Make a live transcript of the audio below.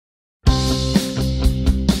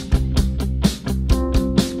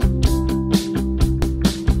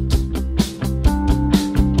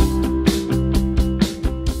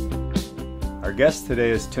guest today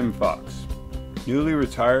is Tim Fox, newly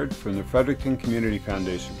retired from the Fredericton Community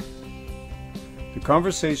Foundation. The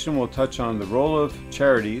conversation will touch on the role of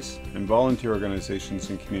charities and volunteer organizations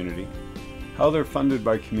in community, how they're funded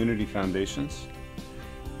by community foundations,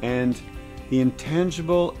 and the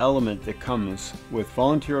intangible element that comes with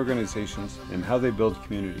volunteer organizations and how they build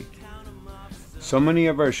community. So many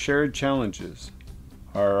of our shared challenges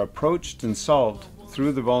are approached and solved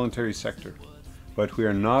through the voluntary sector, but we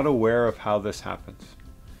are not aware of how this happens.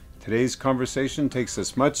 Today's conversation takes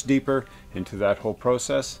us much deeper into that whole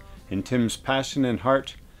process, and Tim's passion and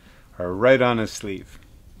heart are right on his sleeve.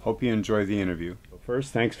 Hope you enjoy the interview.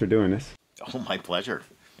 First, thanks for doing this. Oh, my pleasure.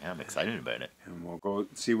 Yeah, I'm excited about it. And we'll go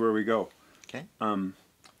see where we go. Okay.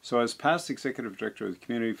 So as past executive director of the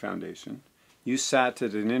Community Foundation, you sat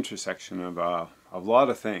at an intersection of a lot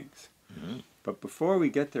of things. Mm-hmm. But before we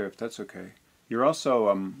get there, if that's okay, you're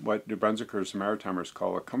also what New Brunswickers and Maritimers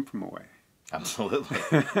call a come from away. Absolutely.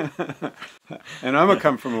 And I'm a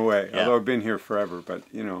come from away, Yeah. although I've been here forever. But,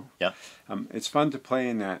 you know, Yeah. It's fun to play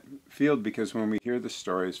in that field because when we hear the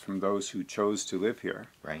stories from those who chose to live here,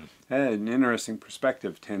 Right. an interesting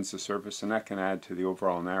perspective tends to surface, and that can add to the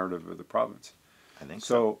overall narrative of the province. I think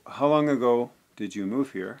So how long ago did you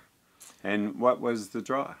move here, and what was the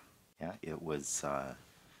draw? Yeah, it was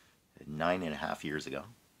 9.5 years ago.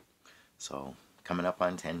 So coming up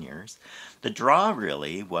on 10 years. The draw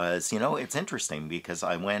really was, it's interesting because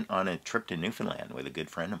I went on a trip to Newfoundland with a good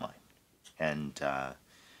friend of mine. And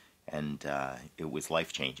it was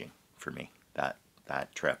life-changing for me, that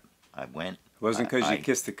trip. I went. It wasn't because you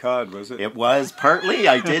kissed the cod, was it? It was partly.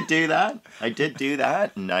 I did do that.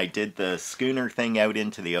 And I did the schooner thing out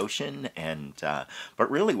into the ocean. And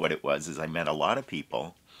but really what it was is I met a lot of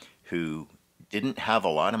people who didn't have a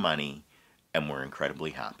lot of money and were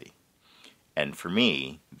incredibly happy. And for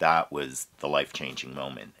me, that was the life-changing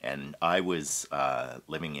moment. And I was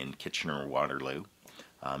living in Kitchener-Waterloo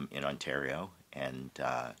in Ontario, and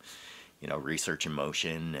Research in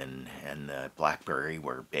Motion and the BlackBerry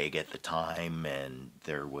were big at the time, and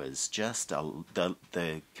there was just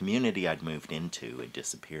the community I'd moved into had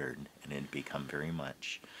disappeared, and it had become very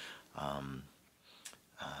much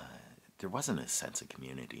there wasn't a sense of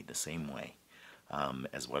community the same way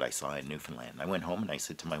as what I saw in Newfoundland. I went home and I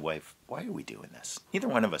said to my wife, why are we doing this? Neither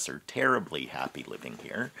one of us are terribly happy living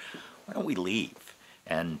here. Why don't we leave?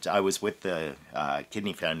 And I was with the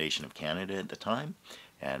Kidney Foundation of Canada at the time,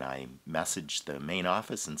 and I messaged the main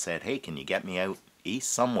office and said, hey, can you get me out east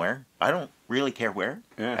somewhere? I don't really care where,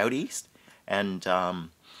 out east. And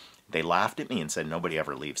they laughed at me and said nobody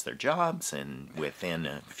ever leaves their jobs. And within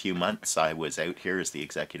a few months, I was out here as the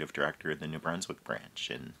executive director of the New Brunswick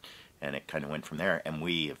branch. And it kind of went from there. And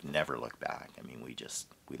we have never looked back. I mean, we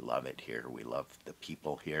love it here. We love the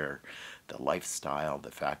people here, the lifestyle, the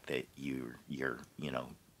fact that you're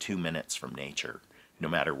 2 minutes from nature, no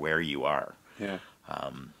matter where you are. Yeah.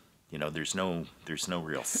 There's no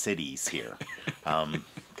real cities here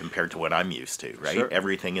compared to what I'm used to, right? Sure.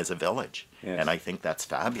 Everything is a village. Yes. And I think that's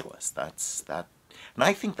fabulous. And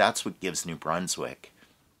I think that's what gives New Brunswick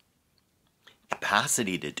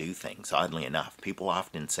capacity to do things, oddly enough. People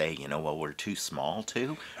often say, well, we're too small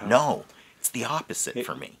to. No, it's the opposite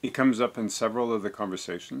for me. It comes up in several of the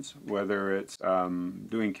conversations, whether it's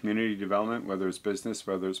doing community development, whether it's business,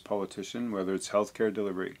 whether it's politician, whether it's healthcare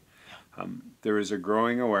delivery. There is a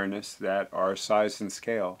growing awareness that our size and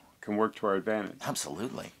scale can work to our advantage.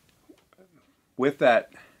 Absolutely. With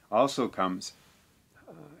that also comes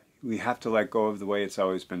we have to let go of the way it's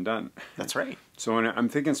always been done. That's right. So when I'm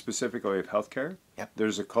thinking specifically of healthcare, Yep.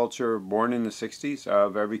 There's a culture born in the 60s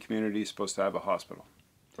of every community is supposed to have a hospital.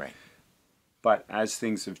 Right. But as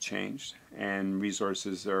things have changed and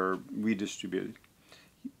resources are redistributed,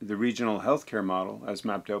 the regional healthcare model, as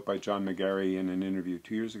mapped out by John McGarry in an interview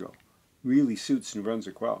 2 years ago, really suits New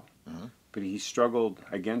Brunswick well. Mm-hmm. But he struggled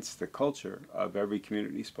against the culture of every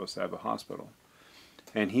community supposed to have a hospital.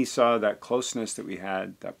 And he saw that closeness that we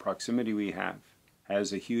had, that proximity we have,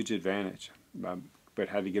 as a huge advantage, but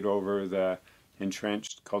had to get over the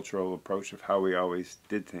entrenched cultural approach of how we always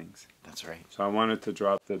did things. That's right. So I wanted to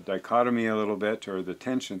drop the dichotomy a little bit, or the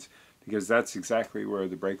tensions, because that's exactly where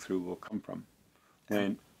the breakthrough will come from.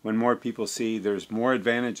 When more people see there's more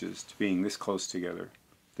advantages to being this close together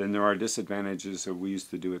than there are disadvantages of we used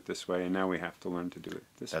to do it this way, and now we have to learn to do it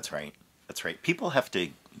this way. That's right. That's right. People have to,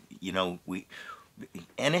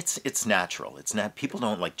 and it's natural. It's not. People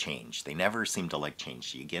don't like change. They never seem to like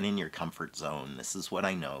change. You get in your comfort zone. This is what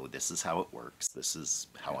I know. This is how it works. This is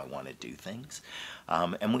how I want to do things.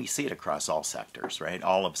 And we see it across all sectors, right?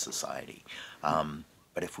 All of society.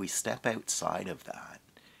 But if we step outside of that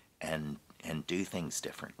and and do things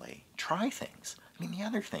differently. Try things. I mean, the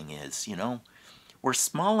other thing is, we're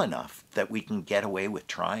small enough that we can get away with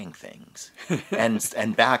trying things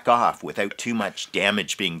and back off without too much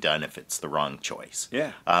damage being done if it's the wrong choice.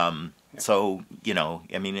 Yeah. So,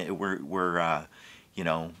 I mean,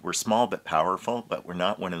 we're small but powerful, but we're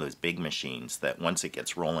not one of those big machines that once it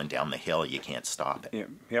gets rolling down the hill, you can't stop it. Yeah.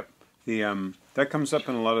 Yep. That comes up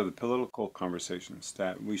in a lot of the political conversations,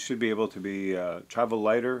 that we should be able to be travel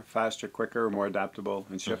lighter, faster, quicker, more adaptable,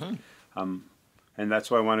 and shift. And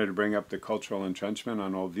that's why I wanted to bring up the cultural entrenchment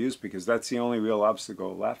on old views, because that's the only real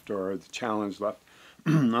obstacle left, or the challenge left.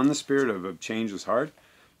 On the spirit of change is hard,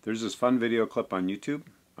 there's this fun video clip on YouTube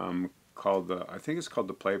called, I think it's called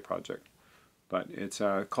The Play Project, but it's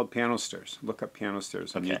called Piano Stairs. Look up Piano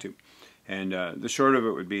Stairs on YouTube. And the short of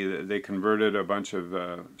it would be that they converted a bunch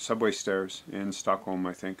of subway stairs in Stockholm,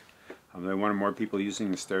 I think. They wanted more people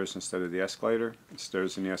using the stairs instead of the escalator. The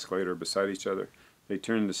stairs and the escalator are beside each other. They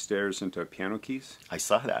turned the stairs into piano keys. I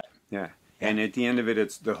saw that. Yeah. And at the end of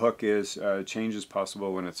it, the hook is change is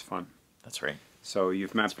possible when it's fun. That's right. So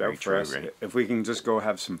you've mapped out for us. Right? If we can just go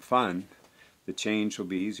have some fun, the change will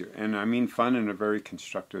be easier. And I mean fun in a very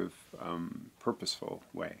constructive, purposeful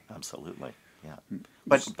way. Absolutely. Yeah.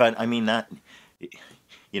 But I mean that,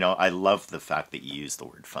 I love the fact that you use the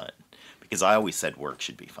word fun, because I always said work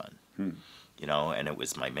should be fun. And it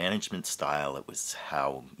was my management style. It was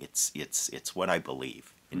how it's what I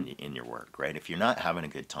believe in your work, right? If you're not having a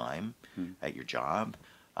good time at your job,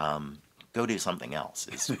 go do something else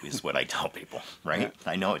is what I tell people, right?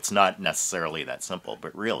 I know it's not necessarily that simple,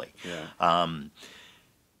 but really. Yeah.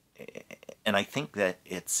 And I think that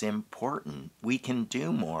it's important. We can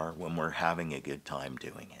do more when we're having a good time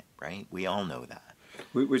doing it, right? We all know that.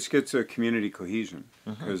 Which gets a community cohesion,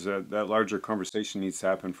 because that larger conversation needs to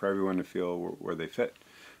happen for everyone to feel where they fit.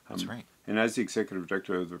 That's right. And as the executive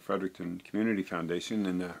director of the Fredericton Community Foundation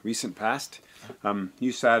in the recent past,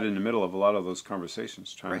 you sat in the middle of a lot of those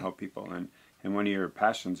conversations trying to help people. And one of your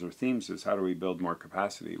passions or themes is how do we build more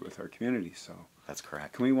capacity with our community. So that's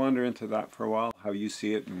correct. Can we wander into that for a while, how you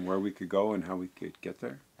see it and where we could go and how we could get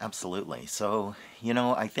there? Absolutely. So,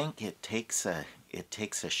 I think it takes a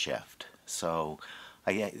shift. So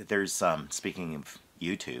there's speaking of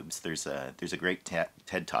YouTubes, there's a great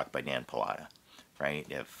TED Talk by Dan Pallotta, right?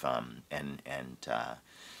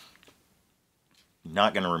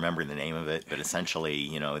 Not going to remember the name of it, but essentially,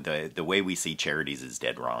 the way we see charities is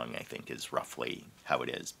dead wrong, I think, is roughly how it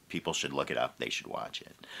is. People should look it up. They should watch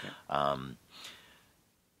it. Yeah.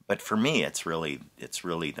 But for me, it's really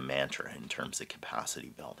the mantra in terms of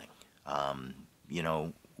capacity building.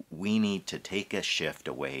 We need to take a shift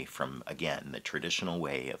away from, again, the traditional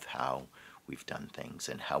way of how we've done things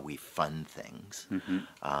and how we fund things,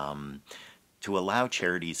 to allow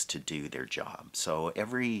charities to do their job. So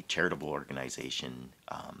every charitable organization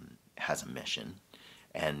has a mission,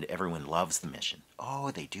 and everyone loves the mission.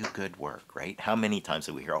 Oh, they do good work, right? How many times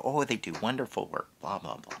do we hear, oh, they do wonderful work, blah,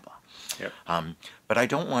 blah, blah, blah. Yep. But I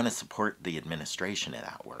don't want to support the administration of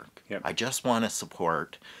that work. Yep. I just want to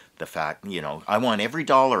support the fact, I want every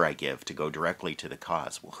dollar I give to go directly to the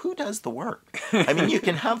cause. Well, who does the work? I mean, you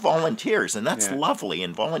can have volunteers, and that's lovely,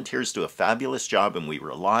 and volunteers do a fabulous job, and we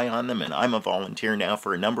rely on them, and I'm a volunteer now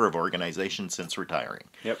for a number of organizations since retiring.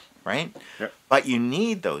 Yep. Right? Yep. But you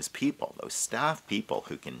need those people, those staff people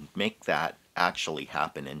who can make that actually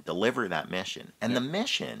happen and deliver that mission. And the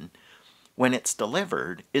mission, when it's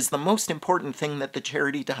delivered, is the most important thing that the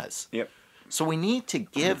charity does. Yep. So we need to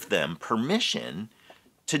give them permission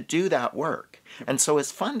to do that work. And so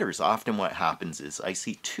as funders, often what happens is I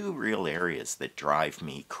see two real areas that drive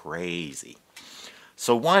me crazy.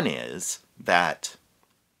 So one is that,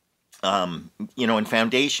 in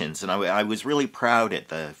foundations, and I was really proud at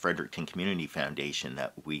the Fredericton Community Foundation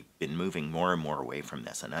that we've been moving more and more away from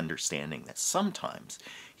this and understanding that sometimes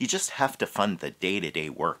you just have to fund the day-to-day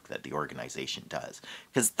work that the organization does,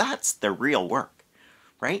 because that's the real work,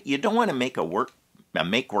 right? You don't want to make a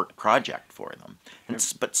make-work project for them.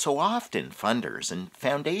 But so often funders, and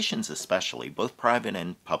foundations especially, both private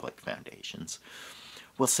and public foundations,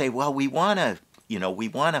 will say, well, we want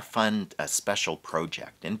to fund a special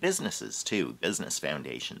project. And businesses too, business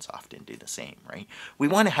foundations often do the same, right? We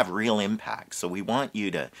want to have real impact, so we want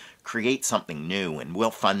you to create something new, and we'll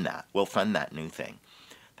fund that. We'll fund that new thing.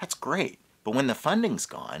 That's great. But when the funding's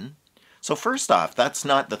gone, so first off, that's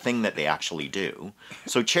not the thing that they actually do.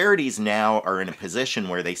 So charities now are in a position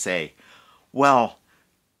where they say, well,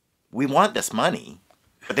 we want this money,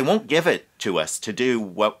 but they won't give it to us to do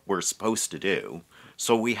what we're supposed to do.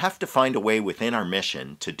 So we have to find a way within our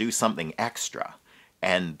mission to do something extra,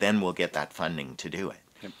 and then we'll get that funding to do it.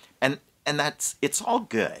 Yep. And it's all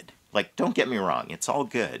good. Like, don't get me wrong, it's all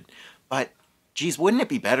good. But, geez, wouldn't it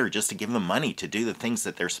be better just to give them money to do the things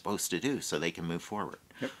that they're supposed to do so they can move forward?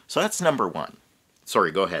 Yep. So that's number one.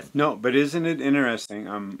 Sorry, go ahead. No, but isn't it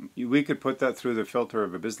interesting? We could put that through the filter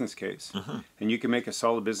of a business case, and you can make a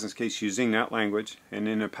solid business case using that language. And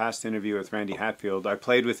in a past interview with Randy Hatfield, I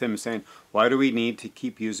played with him saying, why do we need to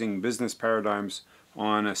keep using business paradigms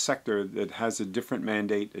on a sector that has a different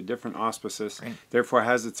mandate, a different auspices, right, therefore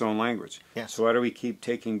has its own language? Yes. So why do we keep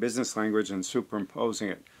taking business language and superimposing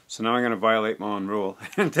it? So now I'm going to violate my own rule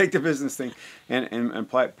and take the business thing and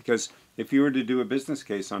apply it. Because if you were to do a business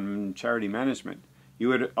case on charity management, you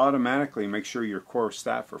would automatically make sure your core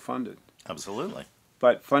staff are funded. Absolutely.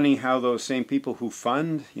 But funny how those same people who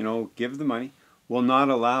fund, give the money, will not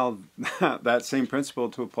allow that same principle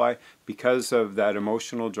to apply because of that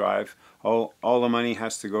emotional drive. All the money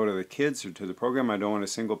has to go to the kids or to the program. I don't want a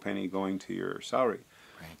single penny going to your salary.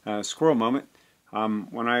 Right. Squirrel moment.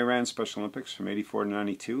 When I ran Special Olympics from 84 to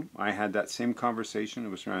 92, I had that same conversation. It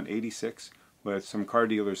was around 86 with some car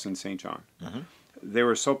dealers in St. John. They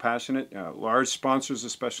were so passionate, large sponsors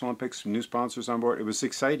of Special Olympics, new sponsors on board. It was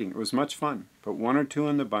exciting. It was much fun. But one or two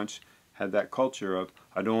in the bunch had that culture of,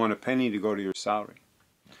 I don't want a penny to go to your salary.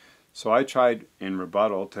 So I tried in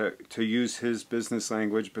rebuttal to use his business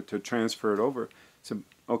language, but to transfer it over. So,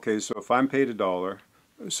 okay, so if I'm paid $1,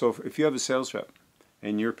 so if you have a sales rep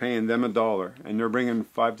and you're paying them $1 and they're bringing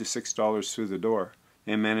 $5 to $6 through the door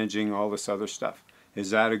and managing all this other stuff,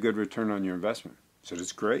 is that a good return on your investment? So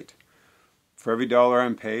it's great. For every $1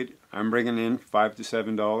 I'm paid, I'm bringing in $5 to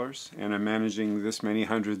 $7, and I'm managing this many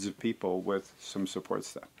hundreds of people with some support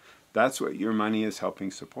staff. That's what your money is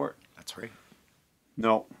helping support. That's right.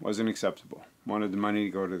 No, wasn't acceptable. Wanted the money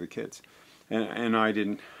to go to the kids. And I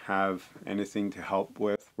didn't have anything to help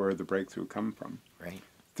with where the breakthrough come from. Right.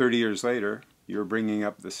 30 years later, you're bringing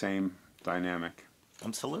up the same dynamic.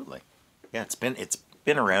 Absolutely. Yeah, it's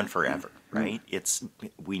been around forever, right?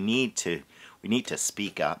 We need to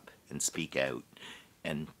speak up and speak out,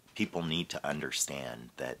 and people need to understand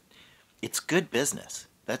that it's good business.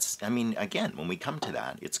 Again, when we come to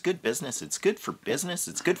that, it's good business, it's good for business,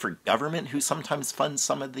 it's good for government who sometimes funds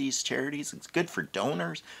some of these charities, it's good for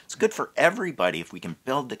donors, it's good for everybody if we can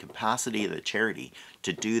build the capacity of the charity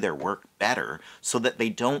to do their work better so that they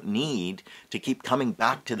don't need to keep coming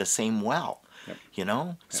back to the same well,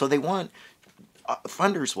 Yep. So they want...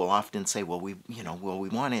 funders will often say, well, we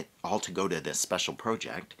want it all to go to this special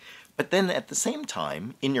project. But then at the same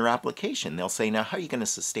time, in your application, they'll say, now, how are you going to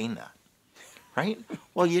sustain that? Right?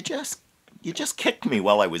 Well, you just kicked me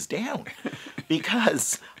while I was down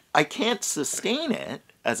because I can't sustain it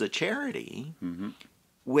as a charity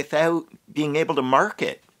without being able to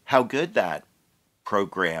market how good that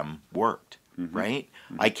program worked. Right?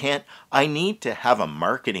 I need to have a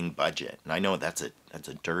marketing budget. And I know that's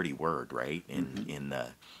a dirty word, right? In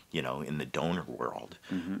the donor world.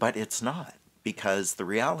 But it's not, because the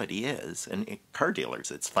reality is, and car dealers,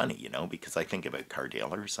 it's funny, because I think about car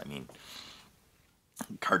dealers.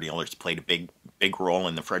 Car dealers played a big role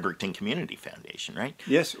in the Fredericton Community Foundation, right?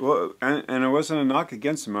 Yes, well, and it wasn't a knock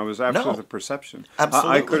against them. I was after the perception.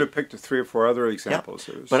 Absolutely. I could have picked 3 or 4 other examples.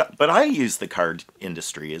 Yeah. But I use the car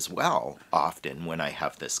industry as well often when I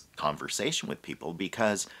have this conversation with people,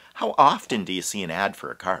 because how often do you see an ad for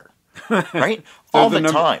a car? Right? All the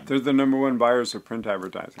time. They're the #1 buyers of print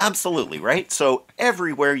advertising. Absolutely, right? So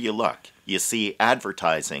everywhere you look, you see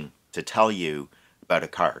advertising to tell you about a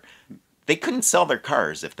car. They couldn't sell their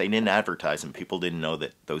cars if they didn't advertise and people didn't know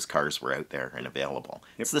that those cars were out there and available.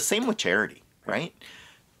 Yep. It's the same with charity, right?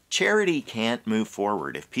 Charity can't move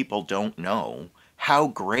forward if people don't know how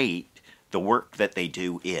great the work that they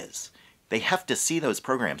do is. They have to see those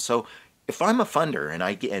programs. So if I'm a funder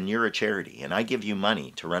and you're a charity and I give you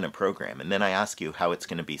money to run a program and then I ask you how it's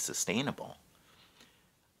going to be sustainable,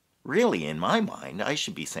 really, in my mind, I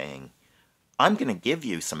should be saying, I'm going to give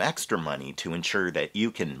you some extra money to ensure that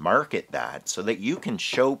you can market that so that you can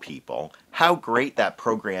show people how great that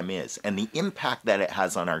program is and the impact that it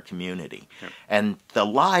has on our community and the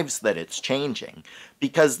lives that it's changing.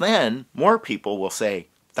 Because then more people will say,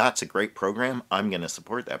 that's a great program, I'm going to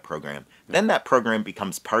support that program. Then that program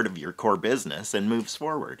becomes part of your core business and moves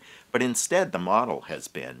forward. But instead, the model has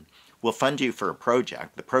been, we'll fund you for a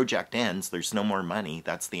project. The project ends. There's no more money.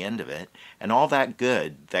 That's the end of it. And all that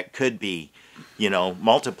good that could be,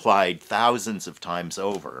 multiplied thousands of times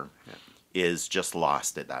over is just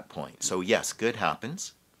lost at that point. So yes, good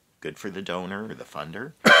happens. Good for the donor or the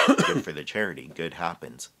funder. Good for the charity. Good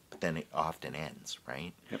happens. But then it often ends,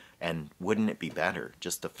 right? Yep. And wouldn't it be better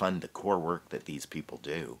just to fund the core work that these people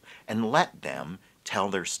do and let them tell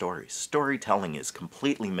their stories? Storytelling is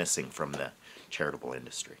completely missing from the charitable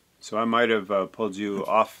industry. So I might have pulled you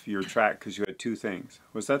off your track because you had two things.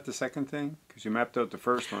 Was that the second thing? Because you mapped out the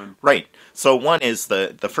first one. Right. So one is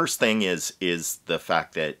the first thing is the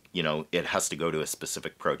fact that, you know, it has to go to a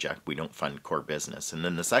specific project. We don't fund core business. And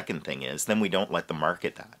then the second thing is then we don't let them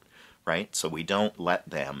market that, right? So we don't let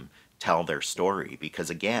them tell their story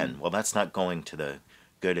because again, well, that's not going to the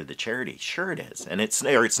good of the charity. Sure it is. And it's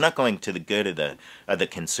not going to the good of the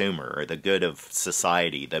consumer or the good of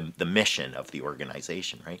society, the mission of the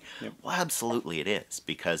organization, right? Yep. Well, absolutely it is,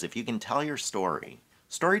 because if you can tell your story,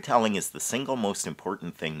 storytelling is the single most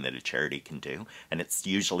important thing that a charity can do, and it's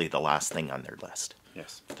usually the last thing on their list.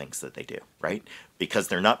 Yes. Of things that they do, right? Because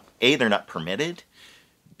they're not permitted,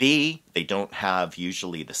 B, they don't have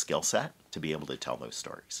usually the skill set to be able to tell those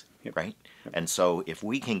stories. Yep. Right? Yep. And so if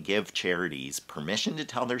we can give charities permission to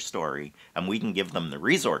tell their story and we can give them the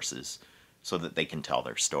resources so that they can tell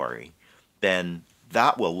their story, then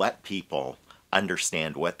that will let people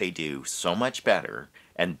understand what they do so much better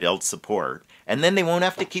and build support. And then they won't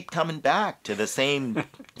have to keep coming back to the same,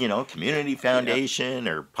 you know, community foundation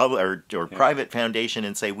or public or private foundation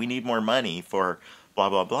and say, we need more money for blah,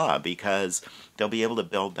 blah, blah, because they'll be able to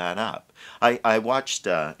build that up. I watched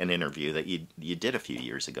an interview that you did a few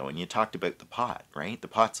years ago, and you talked about the pot, right? The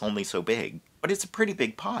pot's only so big, but it's a pretty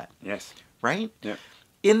big pot. Yes. Right? Yeah.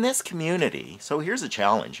 In this community, so here's a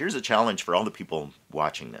challenge. Here's a challenge for all the people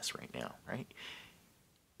watching this right now, right?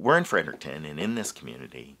 We're in Fredericton, and in this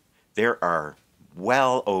community, there are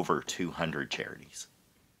well over 200 charities.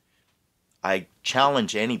 I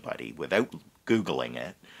challenge anybody, without Googling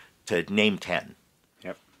it, to name 10.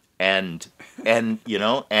 And you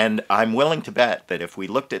know, and I'm willing to bet that if we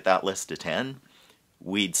looked at that list of 10,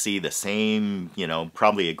 we'd see the same, you know,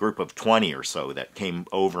 probably a group of 20 or so that came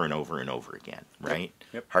over and over and over again, right?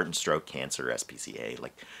 Yep. Heart and stroke, cancer, SPCA,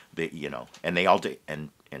 like you know, and they all do,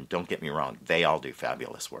 and don't get me wrong, they all do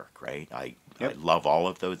fabulous work, right? I love all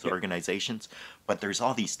of those organizations, but there's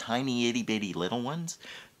all these tiny itty bitty little ones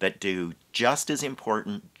that do just as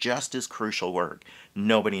important, just as crucial work.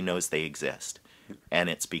 Nobody knows they exist. And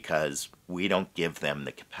it's because we don't give them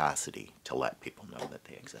the capacity to let people know that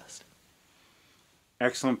they exist.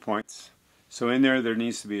 Excellent points. So in there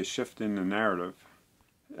needs to be a shift in the narrative,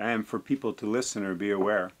 and for people to listen or be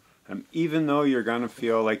aware. Even though you're going to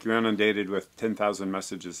feel like you're inundated with 10,000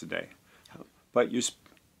 messages a day. But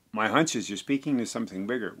my hunch is you're speaking to something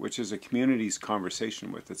bigger, which is a community's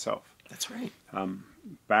conversation with itself. That's right.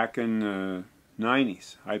 Back in the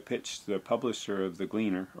 90s, I pitched the publisher of The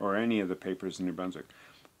Gleaner, or any of the papers in New Brunswick,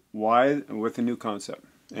 with a new concept.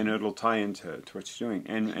 And it'll tie into what you're doing.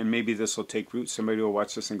 And maybe this will take root. Somebody will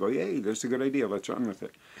watch this and go, hey, there's a good idea. Let's run with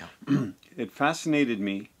it. Yeah. It fascinated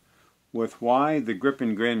me with why the grip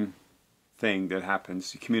and grin thing that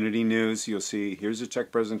happens. Community news, you'll see, here's a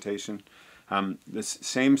check presentation. This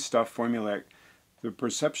same stuff, formulaic. The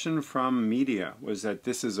perception from media was that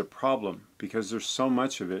this is a problem because there's so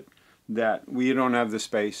much of it that we don't have the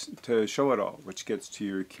space to show it all, which gets to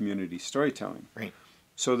your community storytelling. Right.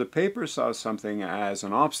 So the paper saw something as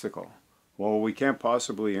an obstacle. Well, we can't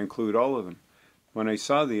possibly include all of them. When I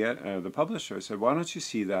saw the publisher, I said, why don't you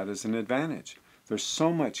see that as an advantage? There's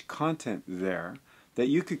so much content there that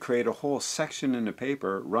you could create a whole section in the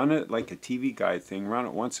paper, run it like a TV guide thing, run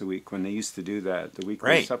it once a week when they used to do that, the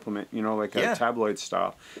weekly supplement, you know, like a tabloid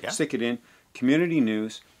style. Yeah. Stick it in, community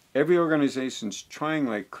news. Every organization's trying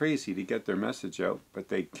like crazy to get their message out, but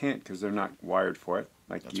they can't because they're not wired for it,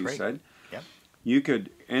 like That's you right. said. Yeah. You could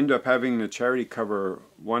end up having the charity cover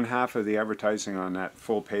one half of the advertising on that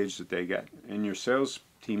full page that they get, and your sales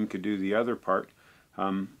team could do the other part,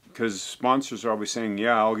 because sponsors are always saying,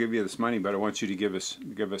 "Yeah, I'll give you this money, but I want you to give us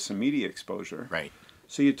some media exposure." Right.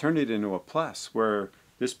 So you turn it into a plus where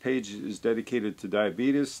this page is dedicated to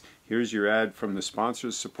diabetes. Here's your ad from the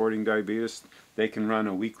sponsors supporting diabetes. They can run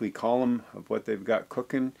a weekly column of what they've got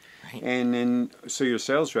cooking. Right. And then, so your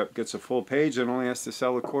sales rep gets a full page and only has to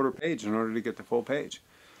sell a quarter page in order to get the full page.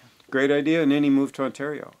 Great idea, and then he moved to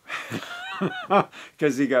Ontario.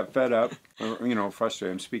 Because he got fed up, you know,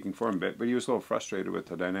 frustrated. I'm speaking for him a bit, but he was a little frustrated with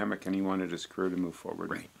the dynamic and he wanted his career to move forward.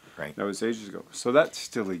 Right, right. That was ages ago. So that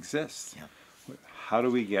still exists. Yeah. How do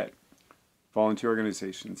we get volunteer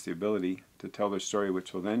organizations the ability to tell their story,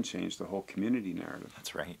 which will then change the whole community narrative?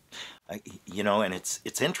 That's right. You know, and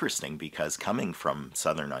it's interesting because coming from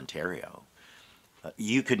Southern Ontario,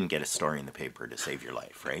 you couldn't get a story in the paper to save your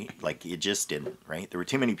life, right? Like, you just didn't, right? There were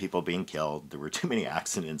too many people being killed. There were too many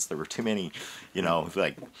accidents. There were too many, you know,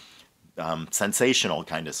 like, sensational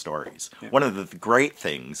kind of stories. Yeah. One of the great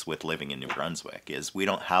things with living in New Brunswick is we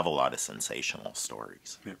don't have a lot of sensational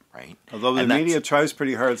stories, Yeah. right? Although the And media tries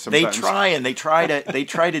pretty hard sometimes. they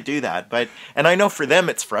try to do that, and I know for them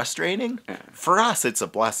it's frustrating. Yeah. For us, it's a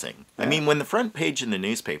blessing. Yeah. I mean, when the front page in the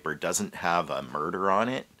newspaper doesn't have a murder on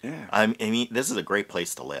it, Yeah. I mean, this is a great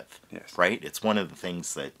place to live, Yes. right? It's one of the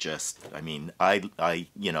things that just, I mean,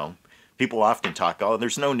 people often talk, oh,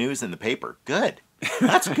 there's no news in the paper. Good.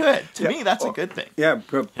 That's good. To me, that's a good thing. Yeah,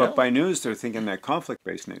 but by news, they're thinking that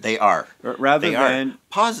conflict-based news. They are. Rather than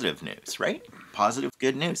positive news, right? Positive,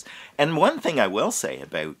 good news. And one thing I will say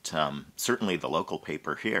about certainly the local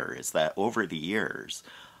paper here is that over the years,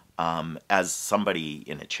 as somebody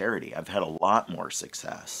in a charity, I've had a lot more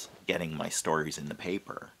success getting my stories in the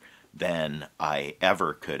paper than I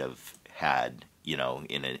ever could have had, you know,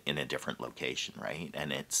 in a different location, right?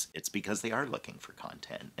 And it's because they are looking for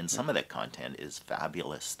content, and some of that content is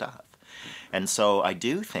fabulous stuff. And so I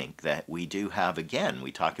do think that we do have, again,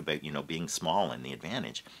 we talk about, you know, being small and the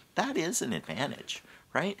advantage. That is an advantage,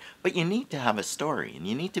 right? But you need to have a story, and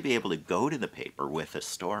you need to be able to go to the paper with a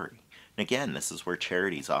story. And again, this is where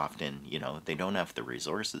charities often, you know, they don't have the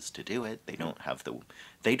resources to do it. They don't have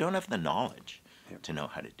the knowledge to know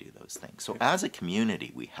how to do those things. So as a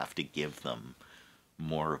community, we have to give them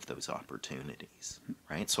more of those opportunities,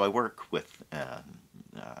 right? So I work with a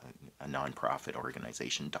nonprofit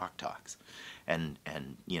organization, Doc Talks, and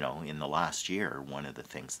you know, in the last year, one of the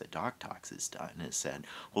things that Doc Talks has done is said,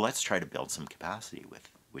 well, let's try to build some capacity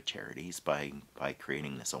with charities by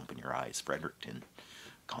creating this Open Your Eyes Fredericton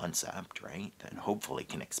concept, right? That hopefully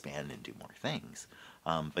can expand and do more things.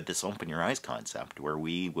 But this Open Your Eyes concept, where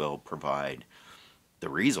we will provide the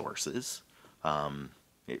resources,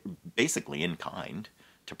 basically in kind,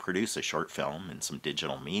 to produce a short film and some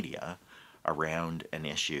digital media around an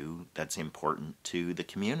issue that's important to the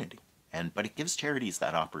community. But it gives charities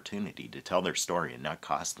that opportunity to tell their story and not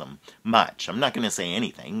cost them much. I'm not going to say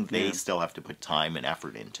anything. They still have to put time and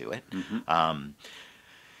effort into it. Mm-hmm.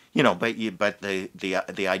 You know, but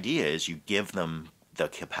the idea is you give them the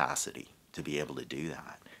capacity to be able to do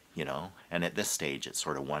that. You know, and at this stage it's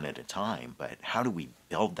sort of one at a time. But how do we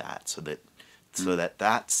build that so that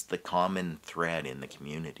that's the common thread in the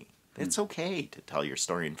community? It's okay to tell your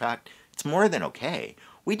story. In fact, it's more than okay.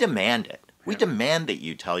 We demand it. We demand that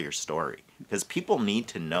you tell your story, because people need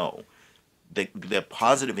to know the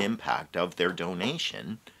positive impact of their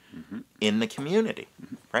donation in the community,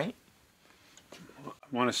 right? I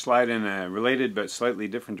want to slide in a related but slightly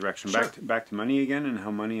different direction. Sure. Back to money again and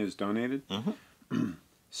how money is donated. Mm-hmm.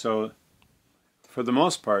 So, for the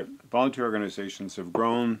most part, volunteer organizations have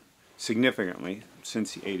grown significantly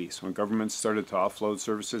since the 80s, when governments started to offload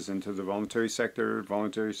services into the voluntary sector.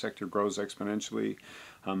 Voluntary sector grows exponentially.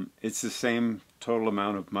 It's the same total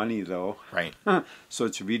amount of money, though. Right. So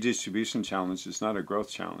it's a redistribution challenge. It's not a growth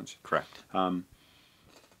challenge. Correct. And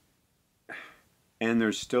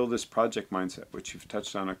there's still this project mindset, which you've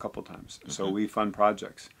touched on a couple times. Mm-hmm. So we fund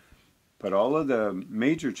projects. But all of the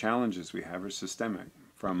major challenges we have are systemic,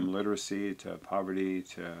 from literacy to poverty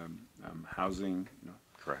to housing. You know.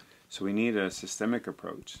 Correct. So we need a systemic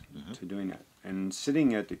approach to doing that. And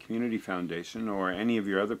sitting at the Community Foundation or any of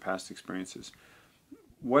your other past experiences,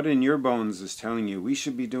 what in your bones is telling you we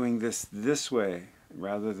should be doing this way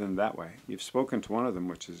rather than that way? You've spoken to one of them,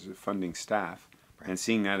 which is funding staff, and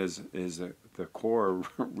seeing that as the core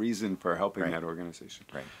reason for helping that organization.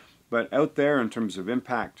 Right. But out there, in terms of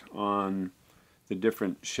impact on the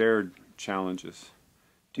different shared challenges,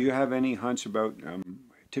 do you have any hunch about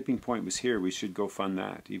tipping point was here, we should go fund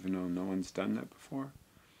that, even though no one's done that before?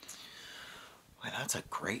 Well, that's a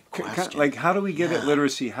great question. Like, how do we get at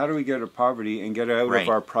literacy? How do we get at poverty and get out of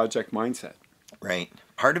our project mindset? Right.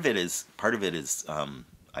 Part of it is,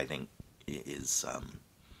 I think,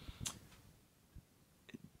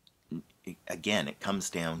 again, it comes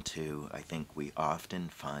down to, I think we often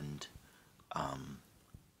fund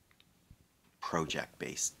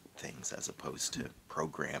project-based things as opposed to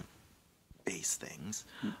program-based things.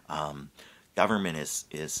 Government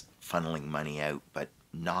is funneling money out, but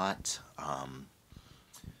not...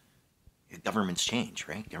 governments change,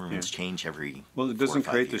 right? Governments change every Well, it doesn't 4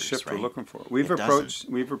 or 5 create the years, shift right? we're looking for. We've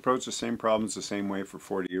approached the same problems the same way for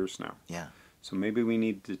 40 years now. Yeah. So maybe we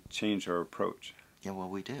need to change our approach. Yeah, well,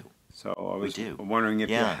 we do. So I was wondering if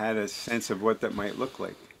you had a sense of what that might look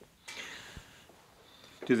like.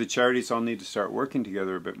 Do the charities all need to start working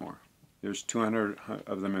together a bit more? There's 200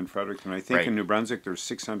 of them in Fredericton. I think in New Brunswick there's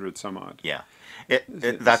 600 some odd. Yeah,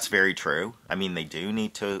 that's very true. I mean, they do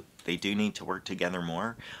need to work together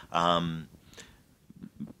more.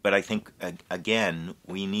 But I think again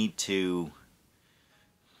we need to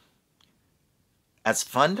As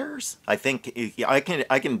funders, I think I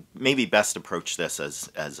can maybe best approach this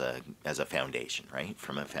as a foundation, right?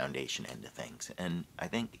 From a foundation end of things. And I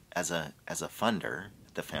think as a funder,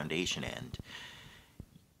 the foundation end,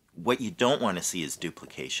 what you don't want to see is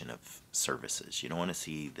duplication of services. You don't want to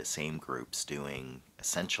see the same groups doing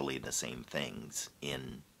essentially the same things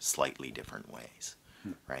in slightly different ways,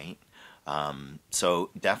 right?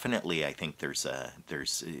 So definitely, I think there's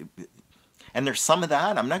and there's some of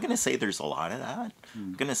that. I'm not going to say there's a lot of that.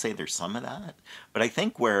 I'm going to say there's some of that. But I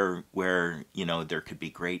think where there could be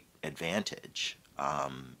great advantage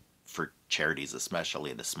for charities,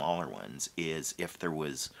 especially the smaller ones, is if there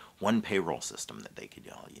was one payroll system that they could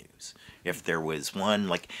all use. If there was one,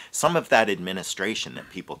 like some of that administration that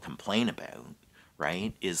people complain about,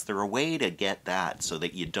 right? Is there a way to get that so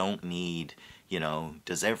that you don't need,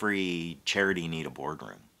 does every charity need a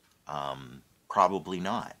boardroom? Probably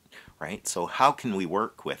not, right? So how can we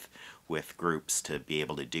work with groups to be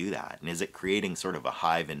able to do that? And is it creating sort of a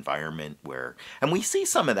hive environment where, and we see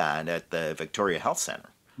some of that at the Victoria Health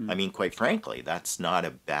Center. I mean, quite frankly, that's not a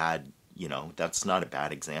bad, that's not a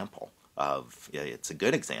bad example of, it's a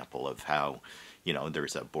good example of how,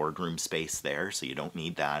 there's a boardroom space there, so you don't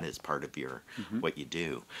need that as part of your, what you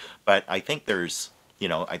do. But I think there's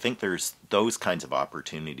those kinds of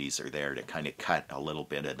opportunities are there to kind of cut a little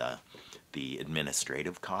bit of the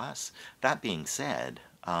administrative costs. That being said,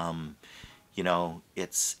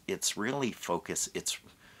 it's really focused. It's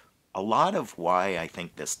a lot of why I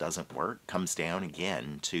think this doesn't work comes down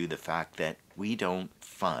again to the fact that we don't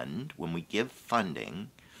fund when we give funding,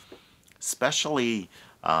 especially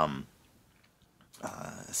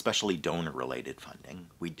donor-related funding.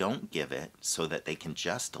 We don't give it so that they can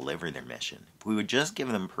just deliver their mission. If we would just give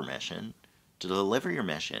them permission to deliver your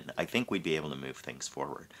mission, I think we'd be able to move things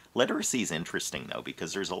forward. Literacy is interesting, though,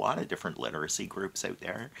 because there's a lot of different literacy groups out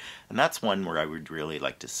there, and that's one where I would really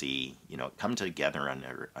like to see, come together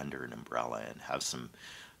under an umbrella and have some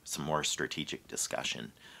more strategic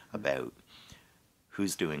discussion about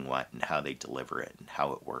who's doing what and how they deliver it and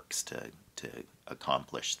how it works to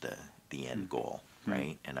accomplish the end goal,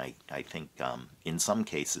 right? And I think in some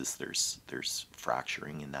cases there's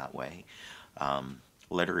fracturing in that way.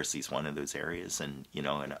 Literacy is one of those areas, and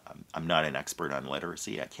I'm not an expert on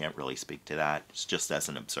literacy. I can't really speak to that. It's just as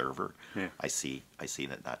an observer, yeah. I see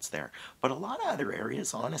that that's there. But a lot of other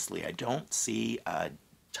areas, honestly, I don't see a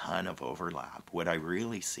ton of overlap. What I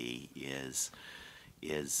really see is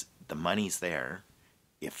the money's there.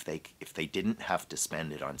 If they didn't have to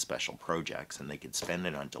spend it on special projects and they could spend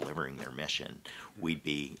it on delivering their mission, we'd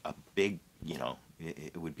be a big,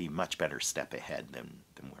 it would be much better step ahead than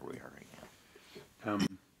where we are right now.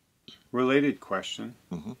 Related question.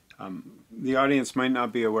 The audience might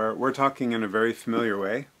not be aware, we're talking in a very familiar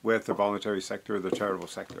way with the voluntary sector or the charitable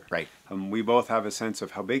sector. Right. We both have a sense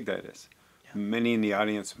of how big that is. Yeah. Many in the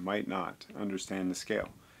audience might not understand the scale.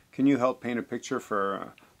 Can you help paint a picture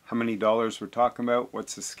for how many dollars we're talking about?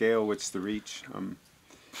 What's the scale? What's the reach?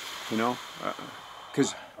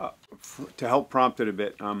 Because to help prompt it a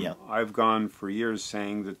bit, yeah. I've gone for years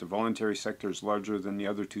saying that the voluntary sector is larger than the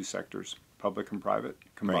other two sectors, public and private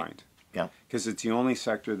combined. Right. Yeah. Because it's the only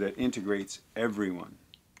sector that integrates everyone.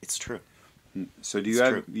 It's true. So do you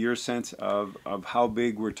have your sense of how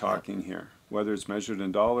big we're talking here, whether it's measured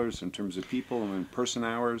in dollars, in terms of people, and in person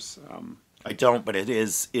hours? I don't, but it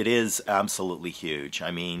is absolutely huge.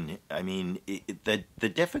 I mean, the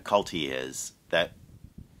difficulty is that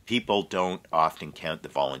people don't often count the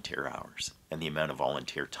volunteer hours and the amount of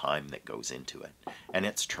volunteer time that goes into it. And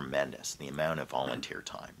it's tremendous, the amount of volunteer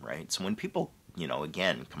time, right? So when people,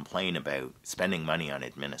 again, complain about spending money on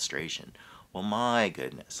administration, well, my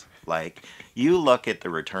goodness, like you look at the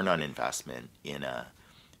return on investment in a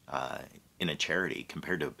charity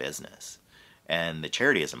compared to a business, and the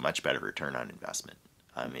charity has a much better return on investment.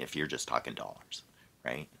 If you're just talking dollars,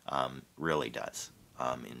 right? Really does.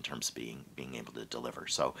 In terms of being able to deliver.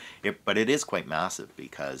 So, but it is quite massive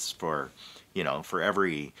because for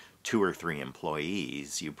every 2 or 3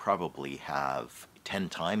 employees, you probably have 10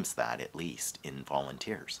 times that at least in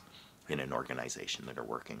volunteers in an organization that are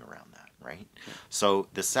working around that, right? Yeah. So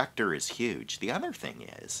the sector is huge. The other thing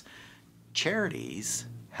is charities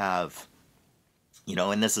have,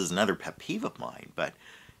 and this is another pet peeve of mine, but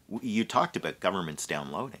you talked about governments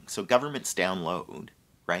downloading. So governments download,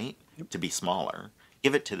 right, yep. to be smaller.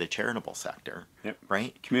 Give it to the charitable sector, yep.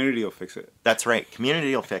 right? Community will fix it. That's right.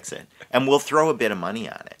 Community will fix it. And we'll throw a bit of money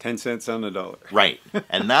at it. 10 cents on the dollar. Right.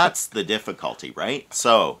 And that's the difficulty, right?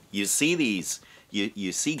 So you see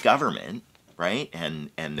you see government, right?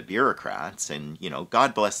 And the bureaucrats, and you know,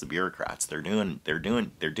 God bless the bureaucrats. They're doing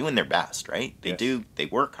their best, right? They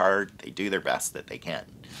work hard. They do their best that they can.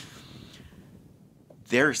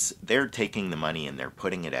 They're taking the money and they're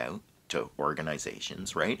putting it out to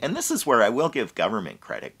organizations, right? And this is where I will give government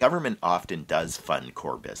credit. Government often does fund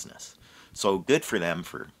core business, so good for them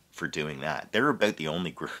for doing that. They're about the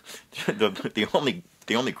only group, the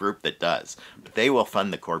only group that does. But they will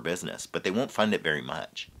fund the core business, but they won't fund it very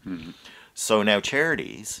much. Mm-hmm. So now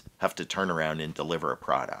charities have to turn around and deliver a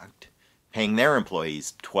product, paying their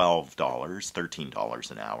employees $12,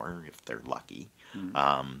 $13 an hour if they're lucky,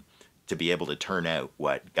 to be able to turn out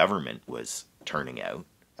what government was turning out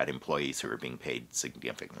at employees who are being paid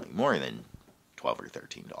significantly more than $12 or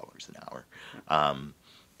 $13 an hour,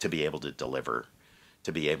 to be able to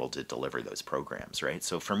deliver those programs, right?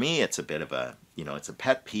 So for me, it's a bit of a, it's a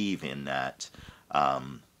pet peeve in that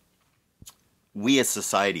we as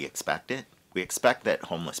society expect it. We expect that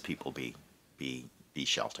homeless people be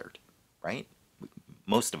sheltered, right?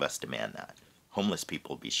 Most of us demand that homeless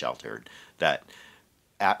people be sheltered, that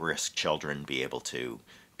at-risk children be able to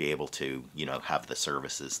have the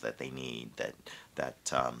services that they need,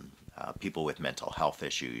 that people with mental health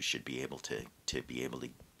issues should be able to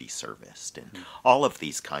be serviced, and all of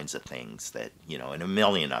these kinds of things that, and a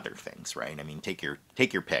million other things, right? I mean, take your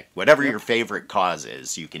pick. Whatever your favorite cause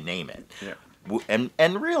is, you can name it. Yeah.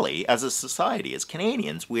 And really, as a society, as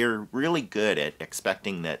Canadians, we're really good at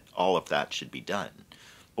expecting that all of that should be done,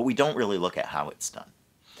 but we don't really look at how it's done.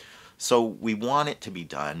 So we want it to be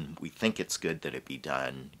done. We think it's good that it be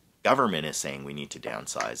done. Government is saying we need to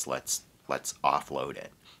downsize. Let's offload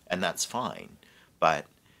it, and that's fine. But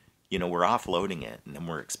we're offloading it, and then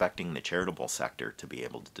we're expecting the charitable sector to be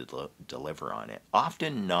able to deliver on it.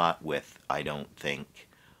 Often not with, I don't think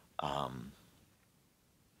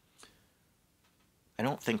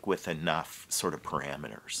with enough sort of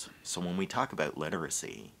parameters. So when we talk about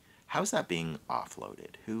literacy, how's that being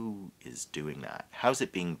offloaded? Who is doing that? How's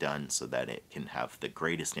it being done so that it can have the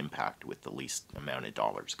greatest impact with the least amount of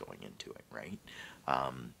dollars going into it, right?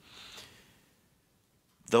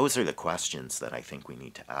 Those are the questions that I think we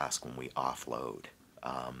need to ask when we offload.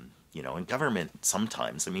 And government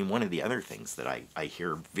sometimes, one of the other things that I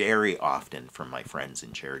hear very often from my friends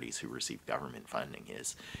in charities who receive government funding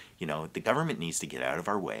is, the government needs to get out of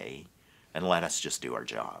our way and let us just do our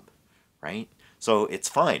job, right? So it's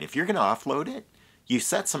fine. If you're going to offload it, you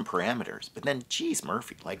set some parameters, but then, geez,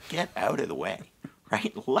 Murphy, get out of the way,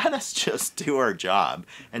 right? Let us just do our job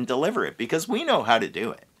and deliver it, because we know how to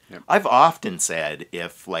do it. Yep. I've often said,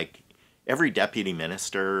 if every deputy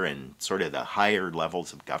minister and sort of the higher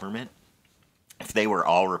levels of government, if they were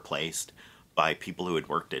all replaced by people who had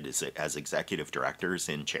worked as executive directors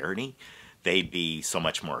in charity, they'd be so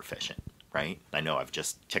much more efficient, right? I know I've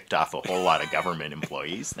just ticked off a whole lot of government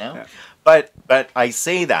employees now, yeah. But I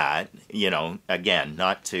say that, again,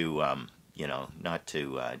 not to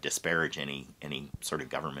disparage any sort of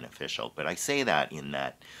government official, but I say that in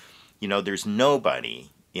that, there's nobody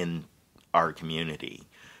in our community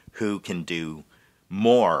who can do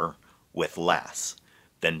more with less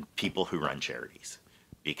than people who run charities,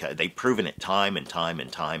 because they've proven it time and time and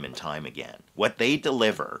time and time again. What they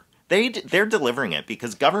deliver, they're delivering it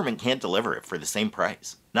because government can't deliver it for the same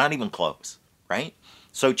price, not even close, right?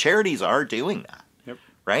 So charities are doing that, yep.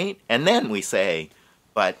 Right? And then we say,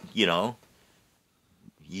 but you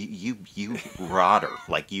rotter,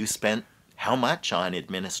 you spent how much on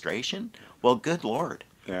administration? Well, good Lord.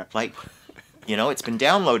 Yeah. It's been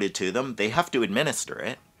downloaded to them. They have to administer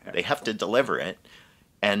it. Yeah. They have to deliver it.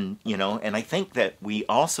 And, and I think that we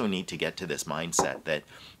also need to get to this mindset that,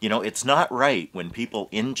 it's not right when people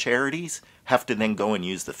in charities have to then go and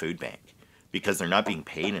use the food bank because they're not being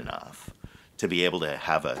paid enough to be able to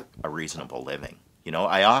have a reasonable living.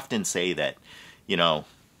 I often say that,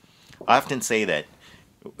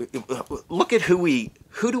 look at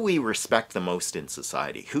who do we respect the most in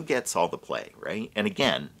society? Who gets all the play, right? And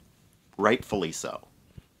again, rightfully so.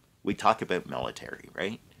 We talk about military,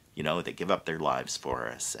 right? They give up their lives for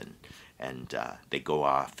us, and they go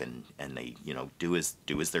off and they do as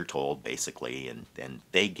they're told, basically, and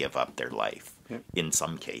they give up their life, yep. In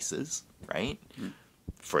some cases, right,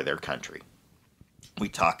 for their country. We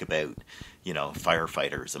talk about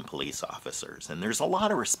firefighters and police officers, and there's a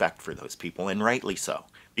lot of respect for those people, and rightly so,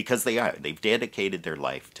 because they've dedicated their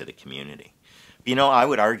life to the community. I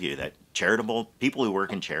would argue that charitable people who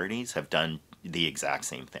work in charities have done the exact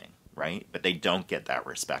same thing, right? But they don't get that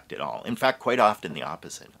respect at all. In fact, quite often the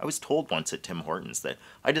opposite. I was told once at Tim Hortons that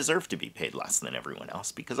I deserve to be paid less than everyone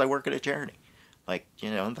else because I work at a charity.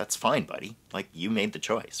 That's fine, buddy. You made the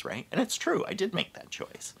choice, right? And it's true. I did make that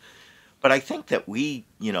choice. But I think that we,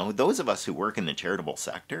 those of us who work in the charitable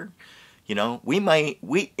sector,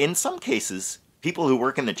 we in some cases, people who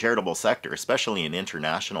work in the charitable sector, especially in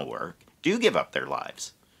international work, do give up their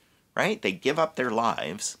lives, right? They give up their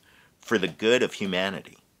lives for the good of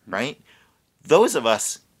humanity, right? Those of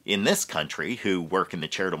us in this country who work in the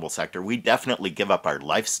charitable sector, we definitely give up our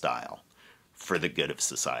lifestyle for the good of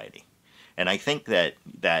society. And I think that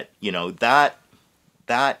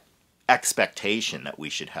expectation that we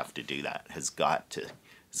should have to do that has got to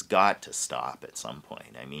stop at some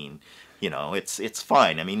point. I mean, it's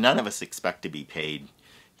fine. I mean, none of us expect to be paid,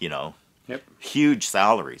 huge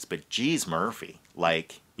salaries, but geez, Murphy,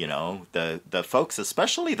 the folks,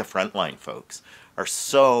 especially the frontline folks, are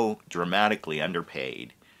so dramatically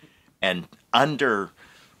underpaid and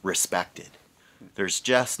under-respected. There's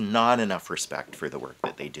just not enough respect for the work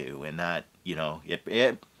that they do, and that,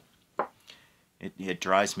 it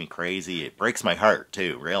drives me crazy. It breaks my heart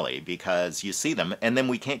too, really, because you see them, and then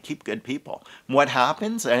we can't keep good people. What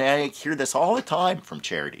happens, and I hear this all the time from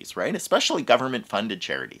charities, right? Especially government-funded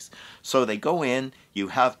charities. So they go in, you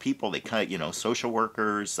have people, they social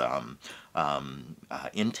workers,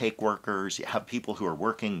 intake workers, you have people who are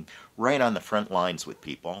working right on the front lines with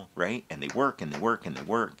people, right? And they work and they work and they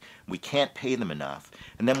work. We can't pay them enough.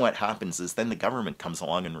 And then what happens is then the government comes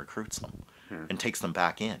along and recruits them and takes them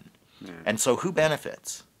back in. Yeah. And so who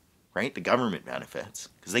benefits, right? The government benefits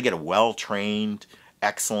because they get a well-trained,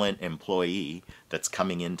 excellent employee that's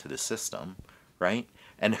coming into the system, right?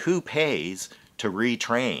 And who pays to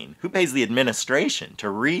retrain? Who pays the administration to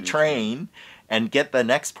retrain and get the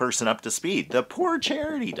next person up to speed? The poor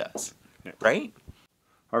charity does, right?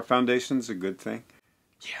 Are foundations a good thing?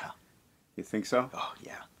 Yeah. You think so? Oh,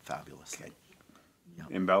 yeah. Fabulous thing. Yeah.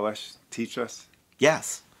 Embellish? Teach us?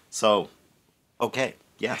 Yes. So, okay.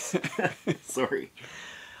 Yes. Sorry.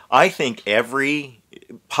 I think every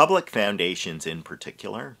public foundations in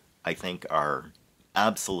particular, I think are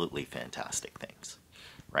absolutely fantastic things,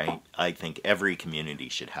 right? I think every community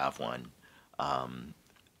should have one.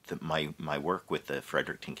 My work with the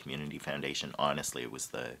Fredericton Community Foundation, honestly, it was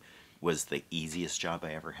the easiest job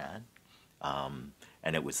I ever had,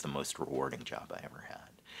 and it was the most rewarding job I ever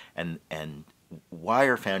had. And why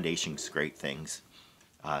are foundations great things?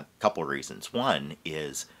 A couple of reasons. One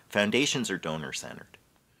is foundations are donor-centered,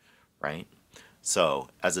 right? So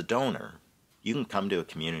as a donor, you can come to a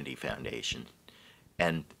community foundation,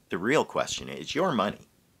 and the real question is your money.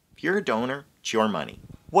 If you're a donor, it's your money.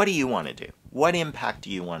 What do you want to do? What impact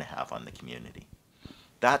do you want to have on the community?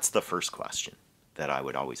 That's the first question that I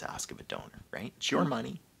would always ask of a donor, right? It's your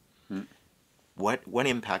money. What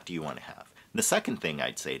impact do you want to have? The second thing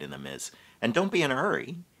I'd say to them is, and don't be in a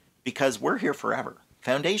hurry, because we're here forever.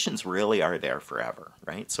 Foundations really are there forever,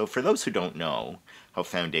 right? So for those who don't know how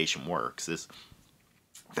foundation works, is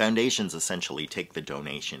foundations essentially take the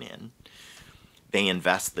donation in, they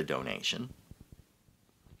invest the donation,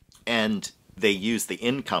 and they use the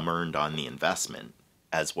income earned on the investment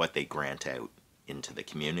as what they grant out into the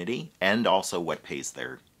community and also what pays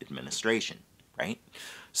their administration, right?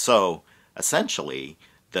 So essentially,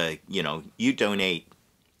 you donate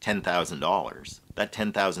 $10,000, that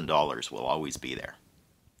 $10,000 will always be there.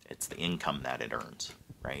 It's the income that it earns,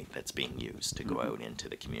 right, that's being used to go out into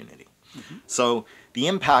the community. So the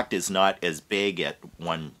impact is not as big at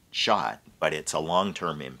one shot, but it's a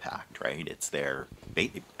long-term impact, right? It's there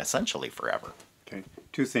essentially forever. Okay.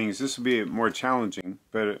 Two things. This will be more challenging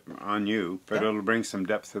on you, but it'll bring some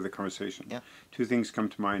depth to the conversation. Yeah. Two things come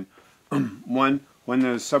to mind. One, when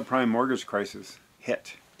the subprime mortgage crisis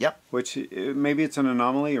hit, which maybe it's an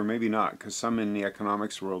anomaly or maybe not, because some in the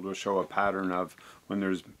economics world will show a pattern of when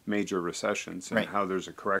there's major recessions and how there's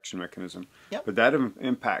a correction mechanism. But that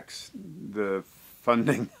impacts the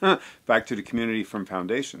funding back to the community from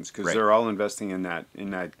foundations, because they're all investing in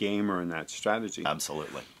that game or in that strategy.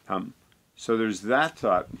 Absolutely. So there's that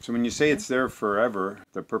thought. So when you say it's there forever,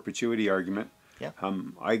 the perpetuity argument,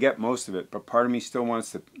 I get most of it, but part of me still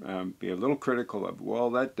wants to be a little critical of, well,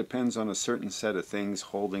 that depends on a certain set of things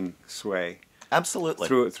holding sway. Absolutely.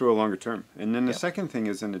 Through a longer term. And then the second thing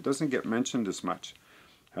is, and it doesn't get mentioned as much,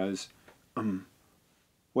 as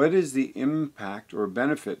what is the impact or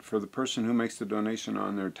benefit for the person who makes the donation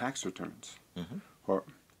on their tax returns?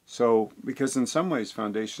 So, because in some ways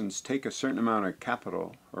foundations take a certain amount of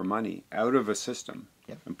capital or money out of a system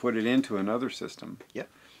and put it into another system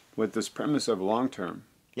with this premise of long term.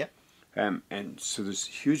 And so there's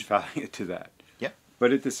huge value to that.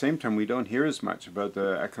 But at the same time, we don't hear as much about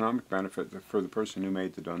the economic benefit for the person who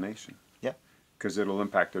made the donation. Because it'll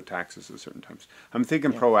impact their taxes at certain times. I'm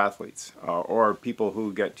thinking pro athletes or people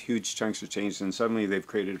who get huge chunks of change and suddenly they've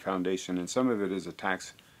created a foundation, and some of it is a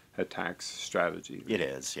tax a tax strategy. It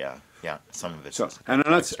is, yeah, yeah. Some of it's So, just and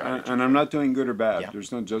I'm not, strategy. and I'm not doing good or bad. Yeah.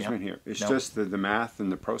 There's no judgment Yeah. here. It's No. just the math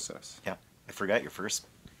and the process. Yeah, I forgot your first.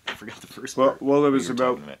 I forgot the first Well, part. well, it what was you were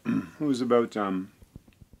about. talking It was about.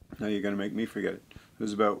 Now you're going to make me forget it. It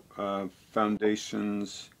was about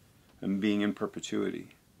foundations and being in perpetuity.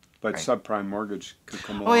 But Right. subprime mortgage could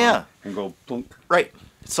come Oh, along yeah. and go plunk. Right.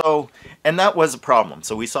 So, and that was a problem.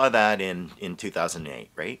 So we saw that in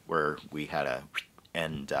 2008, right, where we had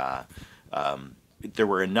there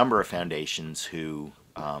were a number of foundations who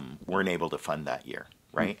weren't able to fund that year,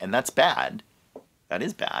 right? And that's bad. That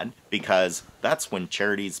is bad because that's when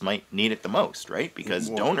charities might need it the most, right? Because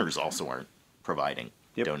Well, donors also aren't providing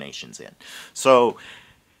Yep. donations in. So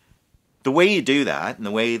the way you do that, and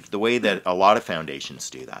the way that a lot of foundations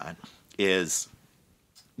do that, is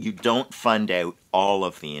you don't fund out all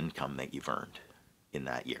of the income that you've earned in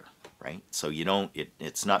that year, right? So you don't.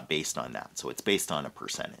 It's not based on that. So it's based on a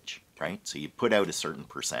percentage, right? So you put out a certain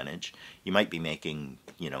percentage. You might be making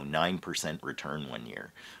 9% return one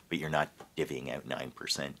year, but you're not divvying out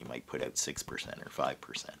 9%. You might put out 6% or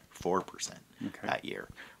 5%, 4% that year,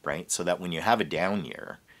 right? So that when you have a down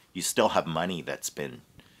year, you still have money that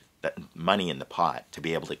money in the pot to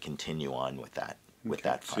be able to continue on with that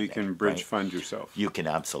funding. So you can bridge right? fund yourself. You can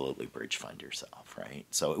absolutely bridge fund yourself, right?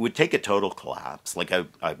 So it would take a total collapse, like a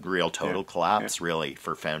real total collapse, really,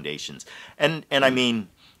 for foundations. And I mean,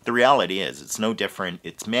 the reality is, it's no different.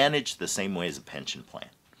 It's managed the same way as a pension plan.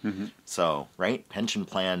 So, right, pension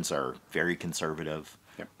plans are very conservative,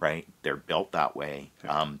 right? They're built that way.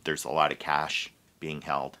 There's a lot of cash being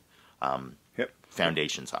held.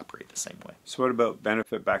 Foundations operate the same way. So what about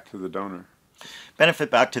benefit back to the donor?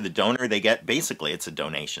 Benefit back to the donor, they get, basically it's a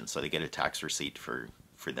donation, so they get a tax receipt for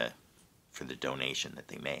the donation that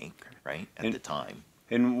they make, right, at the time.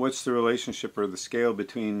 And what's the relationship or the scale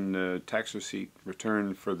between the tax receipt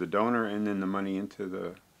return for the donor and then the money into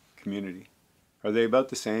the community? Are they about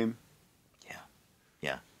the same?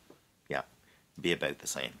 Yeah, be about the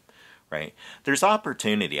same, right? There's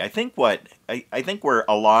opportunity. I think where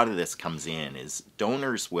a lot of this comes in is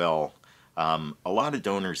donors will, a lot of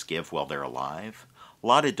donors give while they're alive. A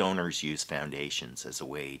lot of donors use foundations as a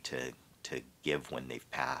way to give when they've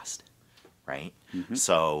passed, right?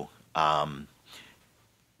 So,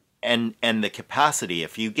 and the capacity,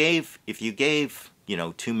 if you gave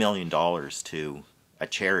 $2 million to a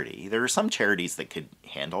charity, there are some charities that could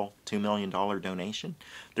handle $2 million donation.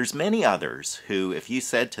 There's many others who, if you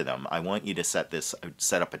said to them, I want you to set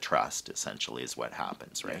up a trust, essentially is what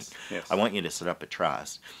happens, right? Yes. I want you to set up a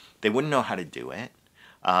trust. They wouldn't know how to do it.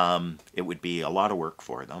 It would be a lot of work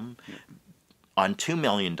for them. On $2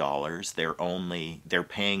 million, they're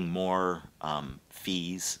paying more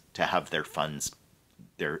fees to have their funds,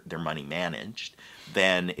 their money managed,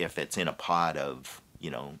 than if it's in a pot of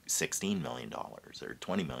 $16 million or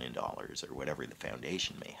 $20 million or whatever the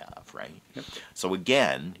foundation may have, right? So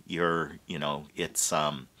again, it's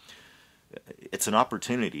an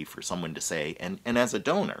opportunity for someone to say, and as a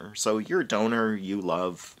donor, so you're a donor, you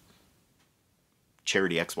love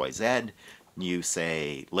charity XYZ, you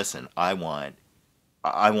say, listen, I want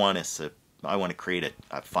to create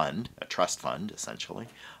a fund, a trust fund, essentially,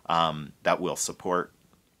 that will support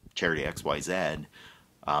charity XYZ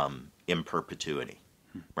in perpetuity,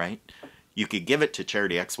 right? You could give it to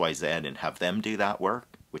charity XYZ and have them do that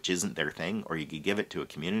work, which isn't their thing, or you could give it to a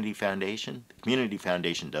community foundation. The community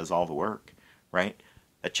foundation does all the work, right?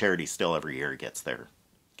 A charity still every year gets their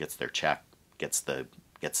check,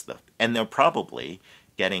 and they're probably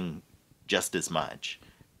getting just as much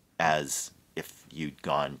as if you'd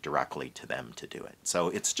gone directly to them to do it. So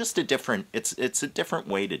it's just a different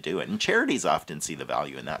way to do it. And charities often see the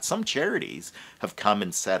value in that. Some charities have come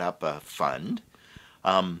and set up a fund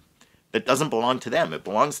that doesn't belong to them. It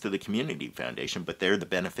belongs to the community foundation, but they're the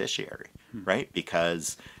beneficiary, right?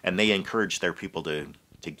 And they encourage their people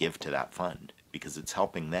to give to that fund because it's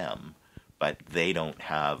helping them, but they don't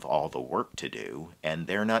have all the work to do, and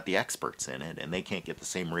they're not the experts in it, and they can't get the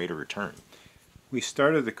same rate of return. We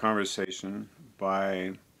started the conversation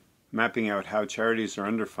by mapping out how charities are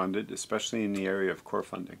underfunded, especially in the area of core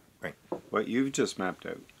funding. Right. What you've just mapped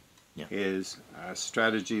out is a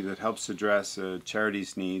strategy that helps address a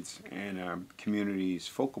charity's needs and a community's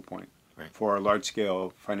focal point for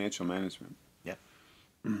large-scale financial management. Yeah.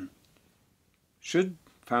 Should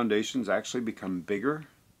foundations actually become bigger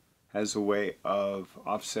as a way of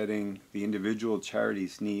offsetting the individual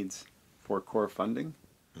charity's needs for core funding?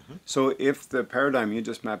 So if the paradigm you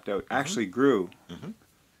just mapped out actually grew,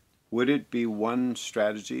 would it be one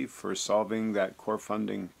strategy for solving that core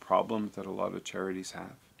funding problem that a lot of charities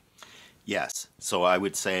have? Yes. So I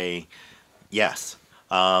would say yes.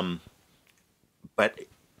 But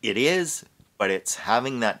it is, but it's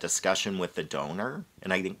having that discussion with the donor.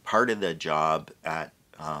 And I think part of the job at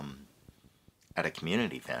a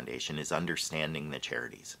community foundation is understanding the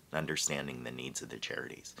charities, understanding the needs of the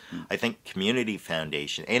charities. I think community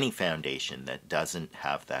foundation, any foundation that doesn't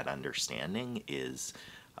have that understanding is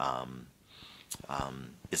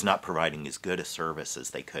not providing as good a service as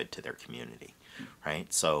they could to their community,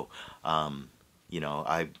 right? So, you know,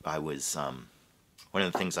 I was one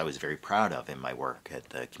of the things I was very proud of in my work at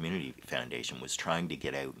the community foundation was trying to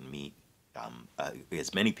get out and meet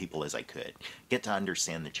as many people as I could, get to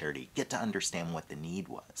understand the charity, get to understand what the need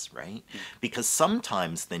was, right? Because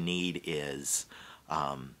sometimes the need is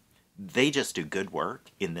they just do good work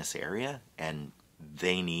in this area and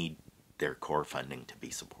they need their core funding to be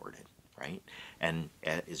supported, right? And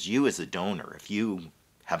as you as a donor, if you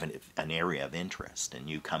have an area of interest and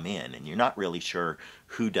you come in and you're not really sure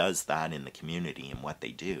who does that in the community and what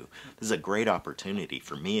they do, this is a great opportunity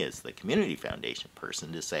for me as the community foundation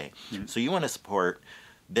person to say, so you want to support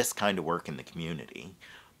this kind of work in the community,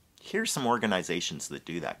 here's some organizations that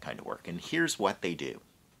do that kind of work and here's what they do,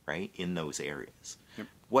 right, in those areas.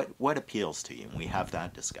 What appeals to you? And we have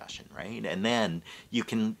that discussion, right? And then you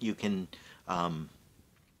can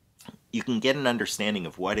get an understanding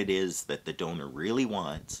of what it is that the donor really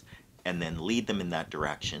wants and then lead them in that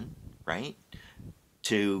direction, right?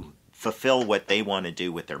 To fulfill what they want to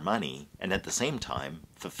do with their money and at the same time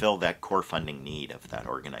fulfill that core funding need of that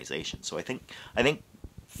organization. So I think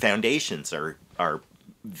foundations are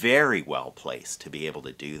very well placed to be able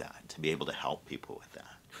to do that, to be able to help people with that.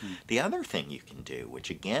 The other thing you can do, which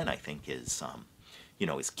again I think is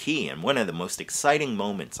is key, and one of the most exciting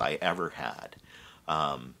moments I ever had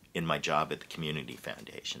in my job at the Community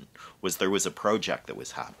Foundation was there was a project that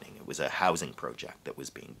was happening. It was a housing project that was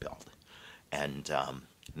being built. And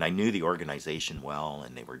I knew the organization well,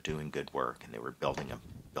 and they were doing good work, and they were building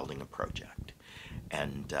a project.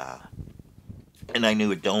 And I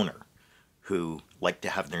knew a donor who liked to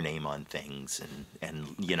have their name on things, and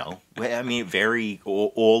I mean, very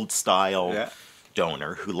old style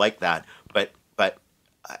donor who liked that. But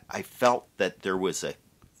I felt that there was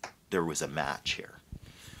a match here.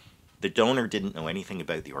 The donor didn't know anything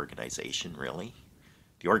about the organization, really.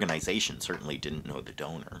 The organization certainly didn't know the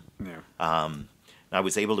donor. I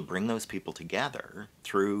was able to bring those people together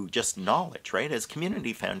through just knowledge, right? As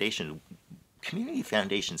community foundations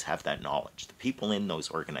have that knowledge. The people in those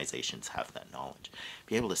organizations have that knowledge.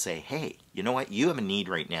 Be able to say, hey, you know what? You have a need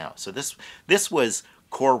right now. So this was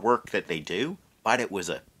core work that they do, but it was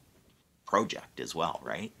a project as well,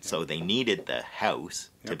 right? So they needed the house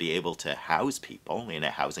to be able to house people in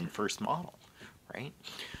a housing first model, right?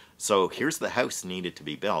 So here's the house needed to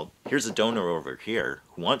be built. Here's a donor over here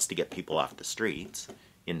who wants to get people off the streets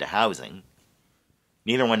into housing.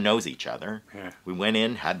 Neither one knows each other. We went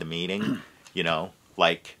in, had the meeting,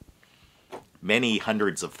 like many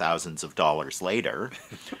hundreds of thousands of dollars later,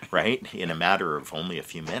 right? In a matter of only a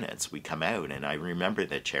few minutes, we come out, and I remember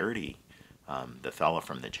the charity, the fellow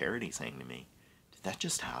from the charity saying to me, did that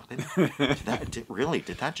just happen? Did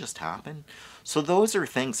that just happen? So those are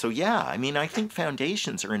things. So yeah, I mean, I think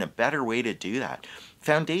foundations are in a better way to do that.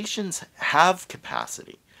 Foundations have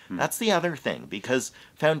capacity. That's the other thing, because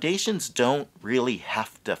foundations don't really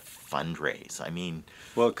have to fundraise. I mean,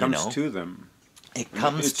 well, it comes to them. It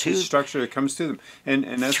comes to structure. It comes to them, and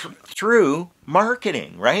that's through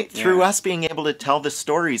marketing, right? Through us being able to tell the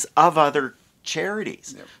stories of other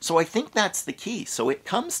charities. So I think that's the key. So it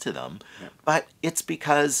comes to them, but it's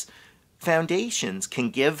because foundations can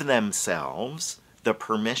give themselves the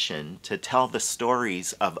permission to tell the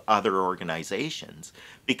stories of other organizations,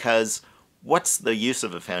 because what's the use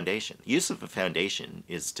of a foundation? The use of a foundation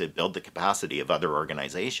is to build the capacity of other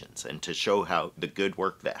organizations and to show how the good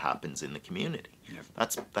work that happens in the community.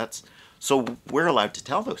 That's so we're allowed to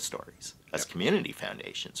tell those stories as community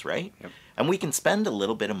foundations, right? And we can spend a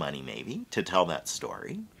little bit of money maybe to tell that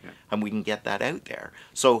story, and we can get that out there.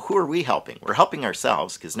 So who are we helping? We're helping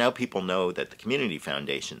ourselves, because now people know that the community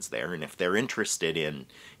foundation's there, and if they're interested in,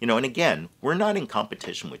 and again, we're not in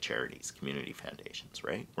competition with charities, community foundations,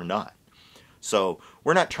 right? We're not. So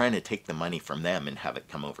we're not trying to take the money from them and have it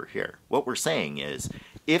come over here. What we're saying is,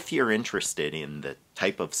 if you're interested in the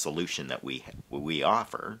type of solution that we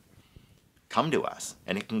offer, come to us,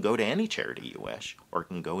 and it can go to any charity you wish, or it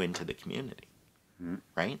can go into the community,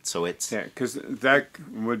 right? So it's because that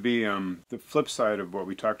would be the flip side of what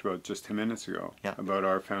we talked about just 10 minutes ago about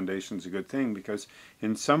our foundation's a good thing, because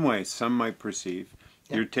in some ways, some might perceive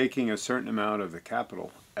you're taking a certain amount of the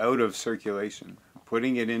capital out of circulation,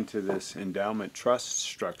 putting it into this endowment trust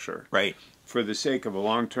structure, right? for the sake of a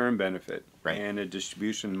long-term benefit, Right. and a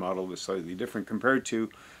distribution model that's slightly different compared to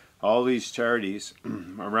all these charities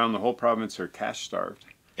around the whole province are cash-starved.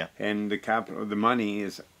 Yeah. And the capital, the money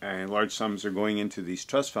is, large sums are going into these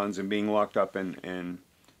trust funds and being locked up and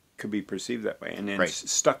could be perceived that way, and then Right.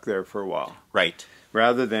 stuck there for a while, Right.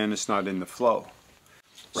 rather than it's not in the flow.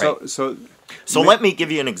 Right. So Let me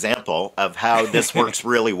give you an example of how this works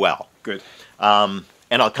really well. good. And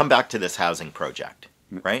I'll come back to this housing project,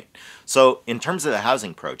 right? So in terms of the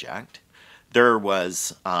housing project, there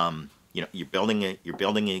was, you're building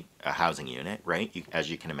a housing unit, right?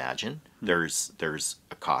 As you can imagine, there's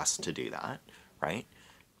a cost to do that, right?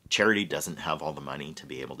 Charity doesn't have all the money to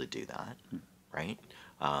be able to do that, right?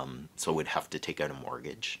 So would have to take out a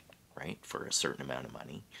mortgage, right, for a certain amount of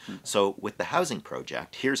money. So with the housing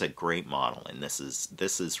project, here's a great model, and this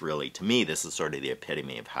is really, to me, this is sort of the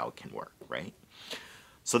epitome of how it can work, right?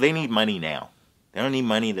 So they need money now. They don't need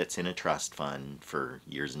money that's in a trust fund for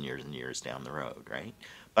years and years and years down the road, right?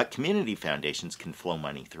 But community foundations can flow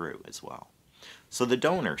money through as well. So the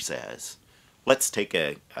donor says, let's take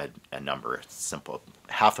a number, a simple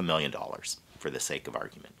 $500,000 for the sake of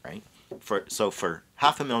argument, right? For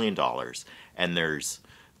 $500,000, and there's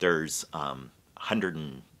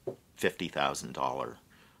 $150,000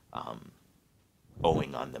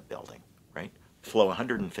 owing on the building, right? Flow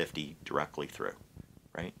 150 directly through,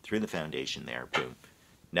 right? Through the foundation there, boom.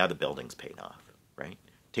 Now the building's paid off, right?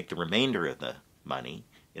 Take the remainder of the money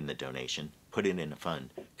in the donation, put it in a fund,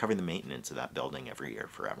 cover the maintenance of that building every year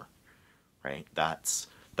forever, right? That's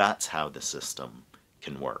how the system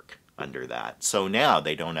can work under that. So now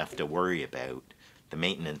they don't have to worry about the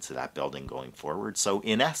maintenance of that building going forward. So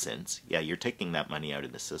in essence, yeah, you're taking that money out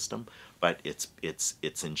of the system, but it's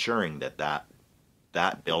ensuring that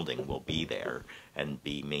building will be there and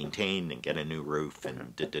be maintained and get a new roof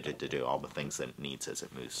and do all the things that it needs as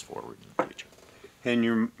it moves forward in the future.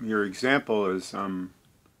 And your example is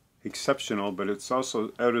exceptional, but it's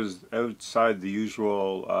also outside the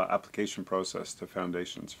usual application process to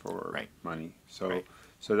foundations for money. So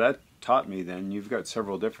that taught me then you've got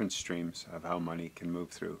several different streams of how money can move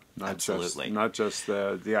through. Not just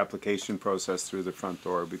the application process through the front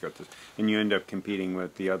door. We got this, and you end up competing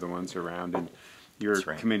with the other ones around, and your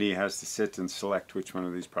committee has to sit and select which one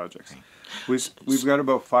of these projects. We've got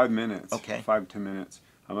about 5 minutes. Okay. 5-10 minutes.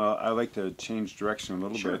 I like to change direction a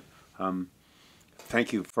little bit.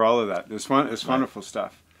 Thank you for all of that. It's wonderful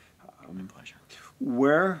stuff. My pleasure.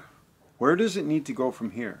 Where does it need to go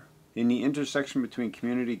from here in the intersection between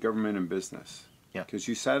community, government, and business? Yeah. Because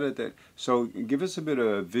you said it that. So give us a bit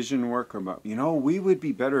of vision work about, we would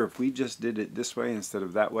be better if we just did it this way instead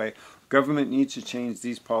of that way. Government needs to change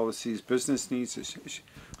these policies. Business needs to.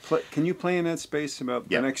 Can you play in that space about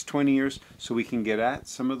the next 20 years so we can get at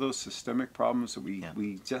some of those systemic problems that we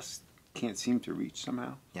just can't seem to reach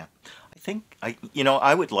somehow? Yeah. I think I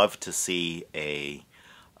would love to see an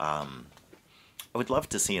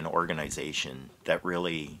organization that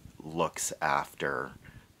really looks after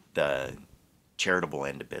the charitable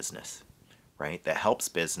end of business, right? That helps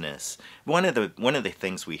business. One of the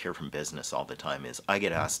things we hear from business all the time is, I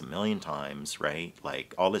get asked 1,000,000 times, right?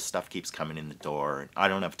 Like, all this stuff keeps coming in the door, and I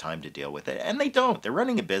don't have time to deal with it. And they don't. They're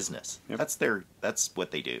running a business. Yep. That's what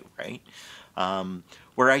they do, right?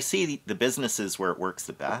 Where I see the businesses where it works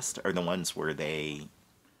the best are the ones where they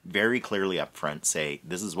very clearly up front say,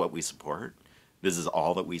 this is what we support. This is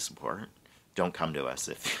all that we support. Don't come to us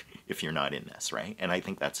if you're not in this, right? And I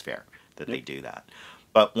think that's fair that they do that.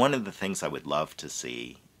 But one of the things I would love to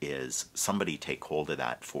see is somebody take hold of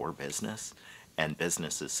that for business, and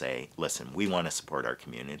businesses say, listen, we want to support our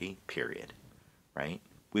community, period, right?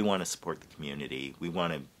 We want to support the community. We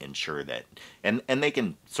want to ensure that, and they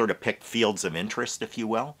can sort of pick fields of interest, if you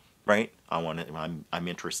will, right? I'm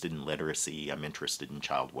interested in literacy. I'm interested in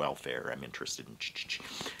child welfare. I'm interested in,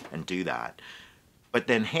 and do that. But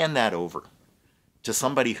then hand that over to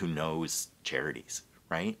somebody who knows charities,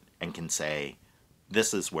 right? And can say,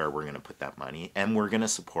 this is where we're going to put that money, and we're going to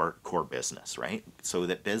support core business, right? So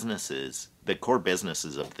that the core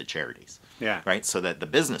businesses of the charities, right? So that the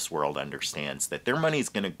business world understands that their money is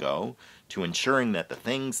going to go to ensuring that the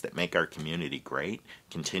things that make our community great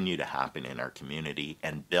continue to happen in our community,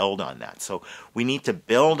 and build on that. So we need to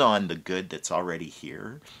build on the good that's already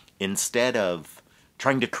here instead of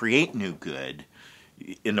trying to create new good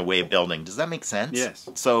in the way of building. Does that make sense? Yes.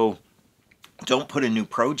 So don't put a new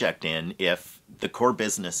project in if the core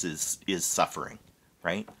business is suffering,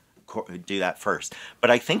 right? Do that first. But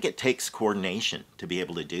I think it takes coordination to be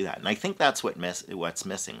able to do that, and I think that's what's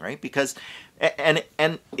missing, right? Because,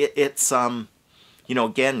 it's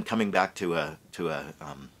again, coming back to a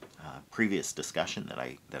previous discussion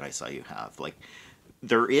that I saw you have. Like,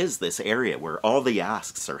 there is this area where all the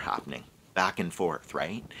asks are happening back and forth,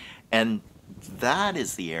 right? And that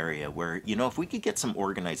is the area where, you know, if we could get some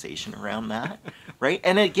organization around that, right?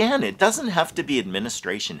 And again, it doesn't have to be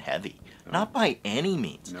administration heavy, not by any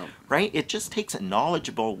means, right? It just takes one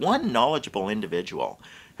knowledgeable individual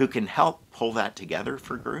who can help pull that together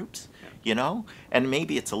for groups, you know? And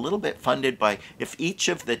maybe it's a little bit funded by, if each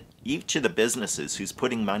of the businesses who's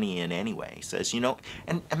putting money in anyway says, you know,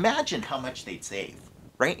 and imagine how much they'd save.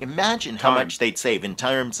 Right? Imagine how much they'd save in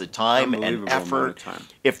terms of time and effort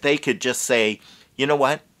if they could just say, you know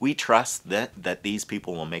what, we trust that these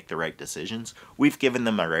people will make the right decisions. We've given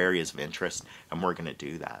them our areas of interest, and we're going to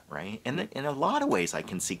do that, right? And in a lot of ways, I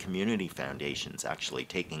can see community foundations actually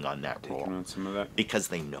taking on that role. Taking on some of that. Because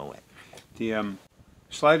they know it. The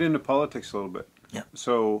slide into politics a little bit. Yeah.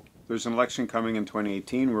 So there's an election coming in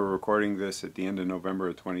 2018. We're recording this at the end of November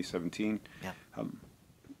of 2017. Yeah.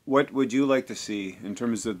 What would you like to see in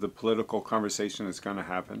terms of the political conversation that's going to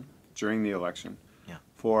happen during the election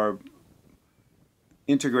for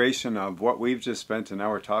integration of what we've just spent an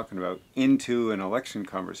hour talking about into an election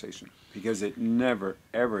conversation? Because it never,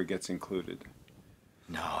 ever gets included.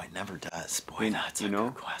 No, it never does. Boy, that's a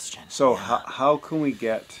good question. So how can we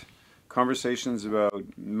get conversations about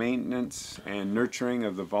maintenance and nurturing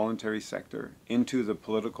of the voluntary sector into the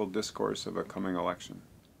political discourse of a coming election?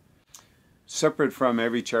 Separate from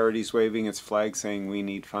every charity's waving its flag saying we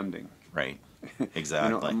need funding. Right.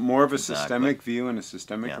 Exactly. You know, more of a systemic view and a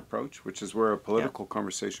systemic approach, which is where a political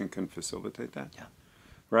conversation can facilitate that. Yeah.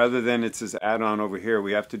 Rather than it's this add-on over here,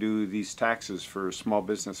 we have to do these taxes for small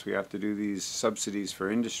business, we have to do these subsidies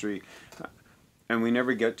for industry, and we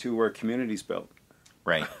never get to where communities built.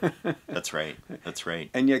 Right. That's right. That's right.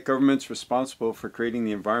 And yet government's responsible for creating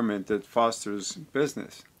the environment that fosters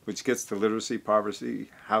business, which gets to literacy, poverty,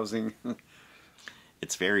 housing.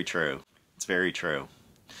 It's very true. It's very true.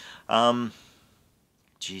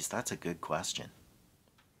 Geez, that's a good question.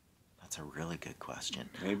 That's a really good question.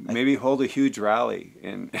 Maybe hold a huge rally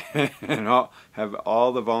and have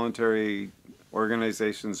all the voluntary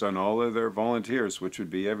organizations on all of their volunteers, which would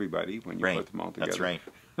be everybody when you put them all together. That's right.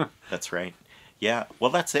 That's right. Yeah. Well,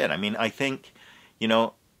 that's it. I mean, I think, you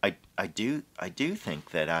know, I do think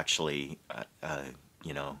that actually,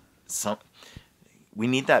 you know, we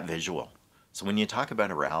need that visual. So when you talk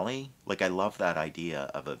about a rally, like, I love that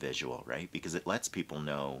idea of a visual, right? Because it lets people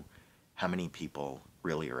know how many people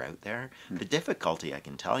really are out there. The difficulty, I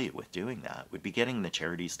can tell you, with doing that would be getting the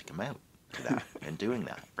charities to come out to that and doing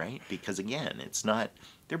that, right? Because again, it's not,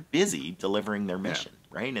 they're busy delivering their mission,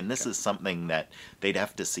 right? And this is something that they'd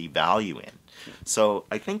have to see value in. So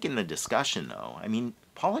I think in the discussion, though, I mean,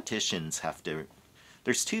 politicians have to,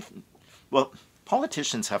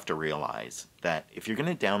 politicians have to realize that if you're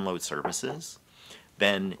going to download services,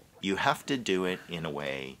 then you have to do it in a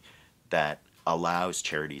way that allows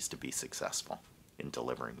charities to be successful in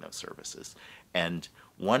delivering those services. And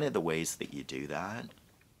one of the ways that you do that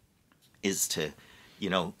is to, you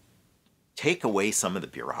know, take away some of the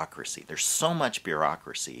bureaucracy. There's so much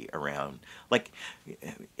bureaucracy around. Like,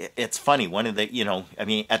 it's funny, one of the, you know, I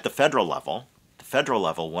mean, at the federal level,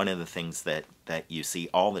 one of the things that you see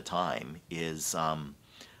all the time is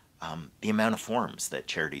the amount of forms that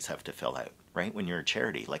charities have to fill out, right? When you're a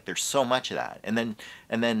charity, like, there's so much of that. And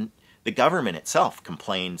then the government itself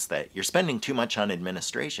complains that you're spending too much on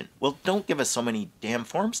administration. Well, don't give us so many damn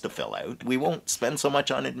forms to fill out. We won't spend so much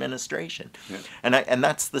on administration. Yeah. And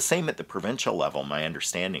that's the same at the provincial level. My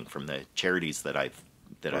understanding from the charities that I've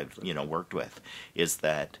you know, worked with is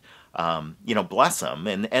that, you know, bless them,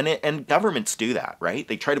 and governments do that, right?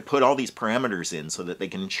 They try to put all these parameters in so that they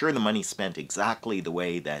can ensure the money's spent exactly the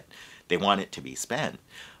way that they want it to be spent.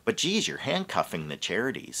 But geez, you're handcuffing the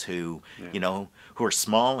charities who, you know, who are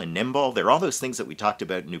small and nimble. They're all those things that we talked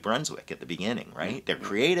about in New Brunswick at the beginning, right? They're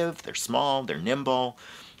creative, they're small, they're nimble.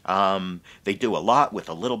 They do a lot with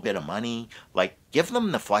a little bit of money. Like, give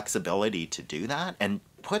them the flexibility to do that and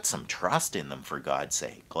put some trust in them, for God's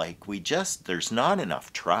sake. Like, there's not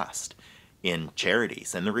enough trust in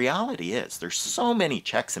charities. And the reality is, there's so many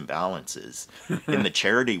checks and balances in the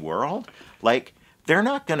charity world. Like, they're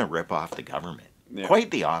not going to rip off the government. Yeah.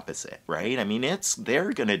 Quite the opposite, right? I mean,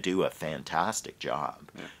 they're going to do a fantastic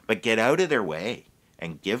job. Yeah. But get out of their way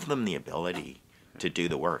and give them the ability to do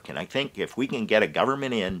the work. And I think if we can get a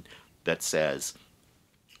government in that says,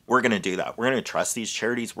 we're going to do that, we're going to trust these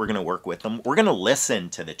charities, we're going to work with them, we're going to listen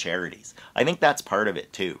to the charities. I think that's part of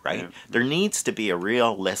it too, right? Yeah. There needs to be a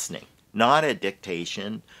real listening, not a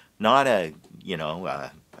dictation, not a, you know,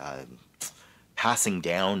 passing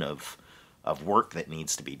down of of work that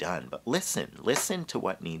needs to be done. But listen to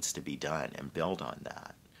what needs to be done and build on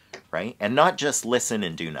that, right? And not just listen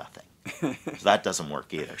and do nothing. That doesn't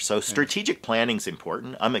work either. So strategic planning is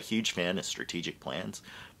important. I'm a huge fan of strategic plans,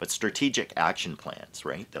 but strategic action plans,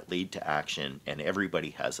 right, that lead to action, and everybody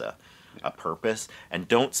has a purpose. And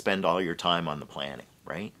don't spend all your time on the planning,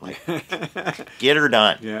 right? Like, get her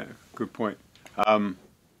done. Yeah, good point.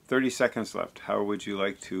 30 seconds left. How would you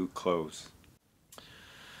like to close?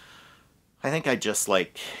 I think I'd just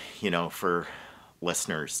like, for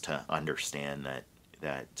listeners to understand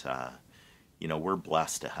that we're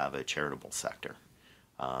blessed to have a charitable sector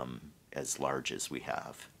as large as we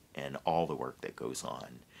have, and all the work that goes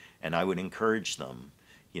on. And I would encourage them,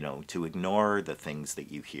 to ignore the things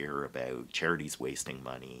that you hear about charities wasting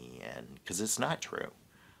money, and because it's not true.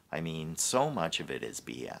 I mean, so much of it is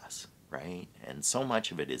BS, right? And so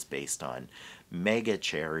much of it is based on mega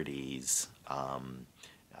charities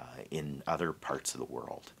in other parts of the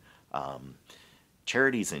world.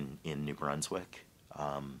 Charities in New Brunswick,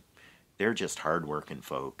 they're just hardworking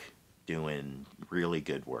folk doing really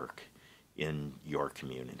good work in your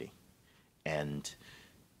community. And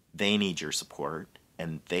they need your support,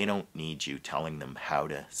 and they don't need you telling them how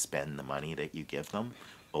to spend the money that you give them.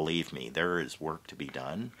 Believe me, there is work to be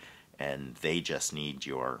done, and they just need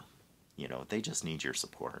your,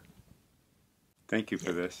 support. Thank you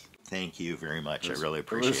for this. Thank you very much. I really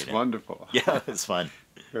appreciate it. It was wonderful. Yeah, it was fun.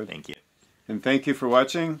 Good. Thank you. And thank you for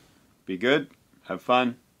watching. Be good, have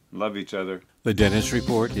fun, love each other. The Dennis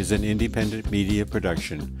Report is an independent media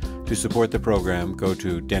production. To support the program, go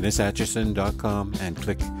to DennisAtchison.com and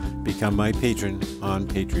click Become My Patron on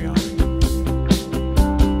Patreon.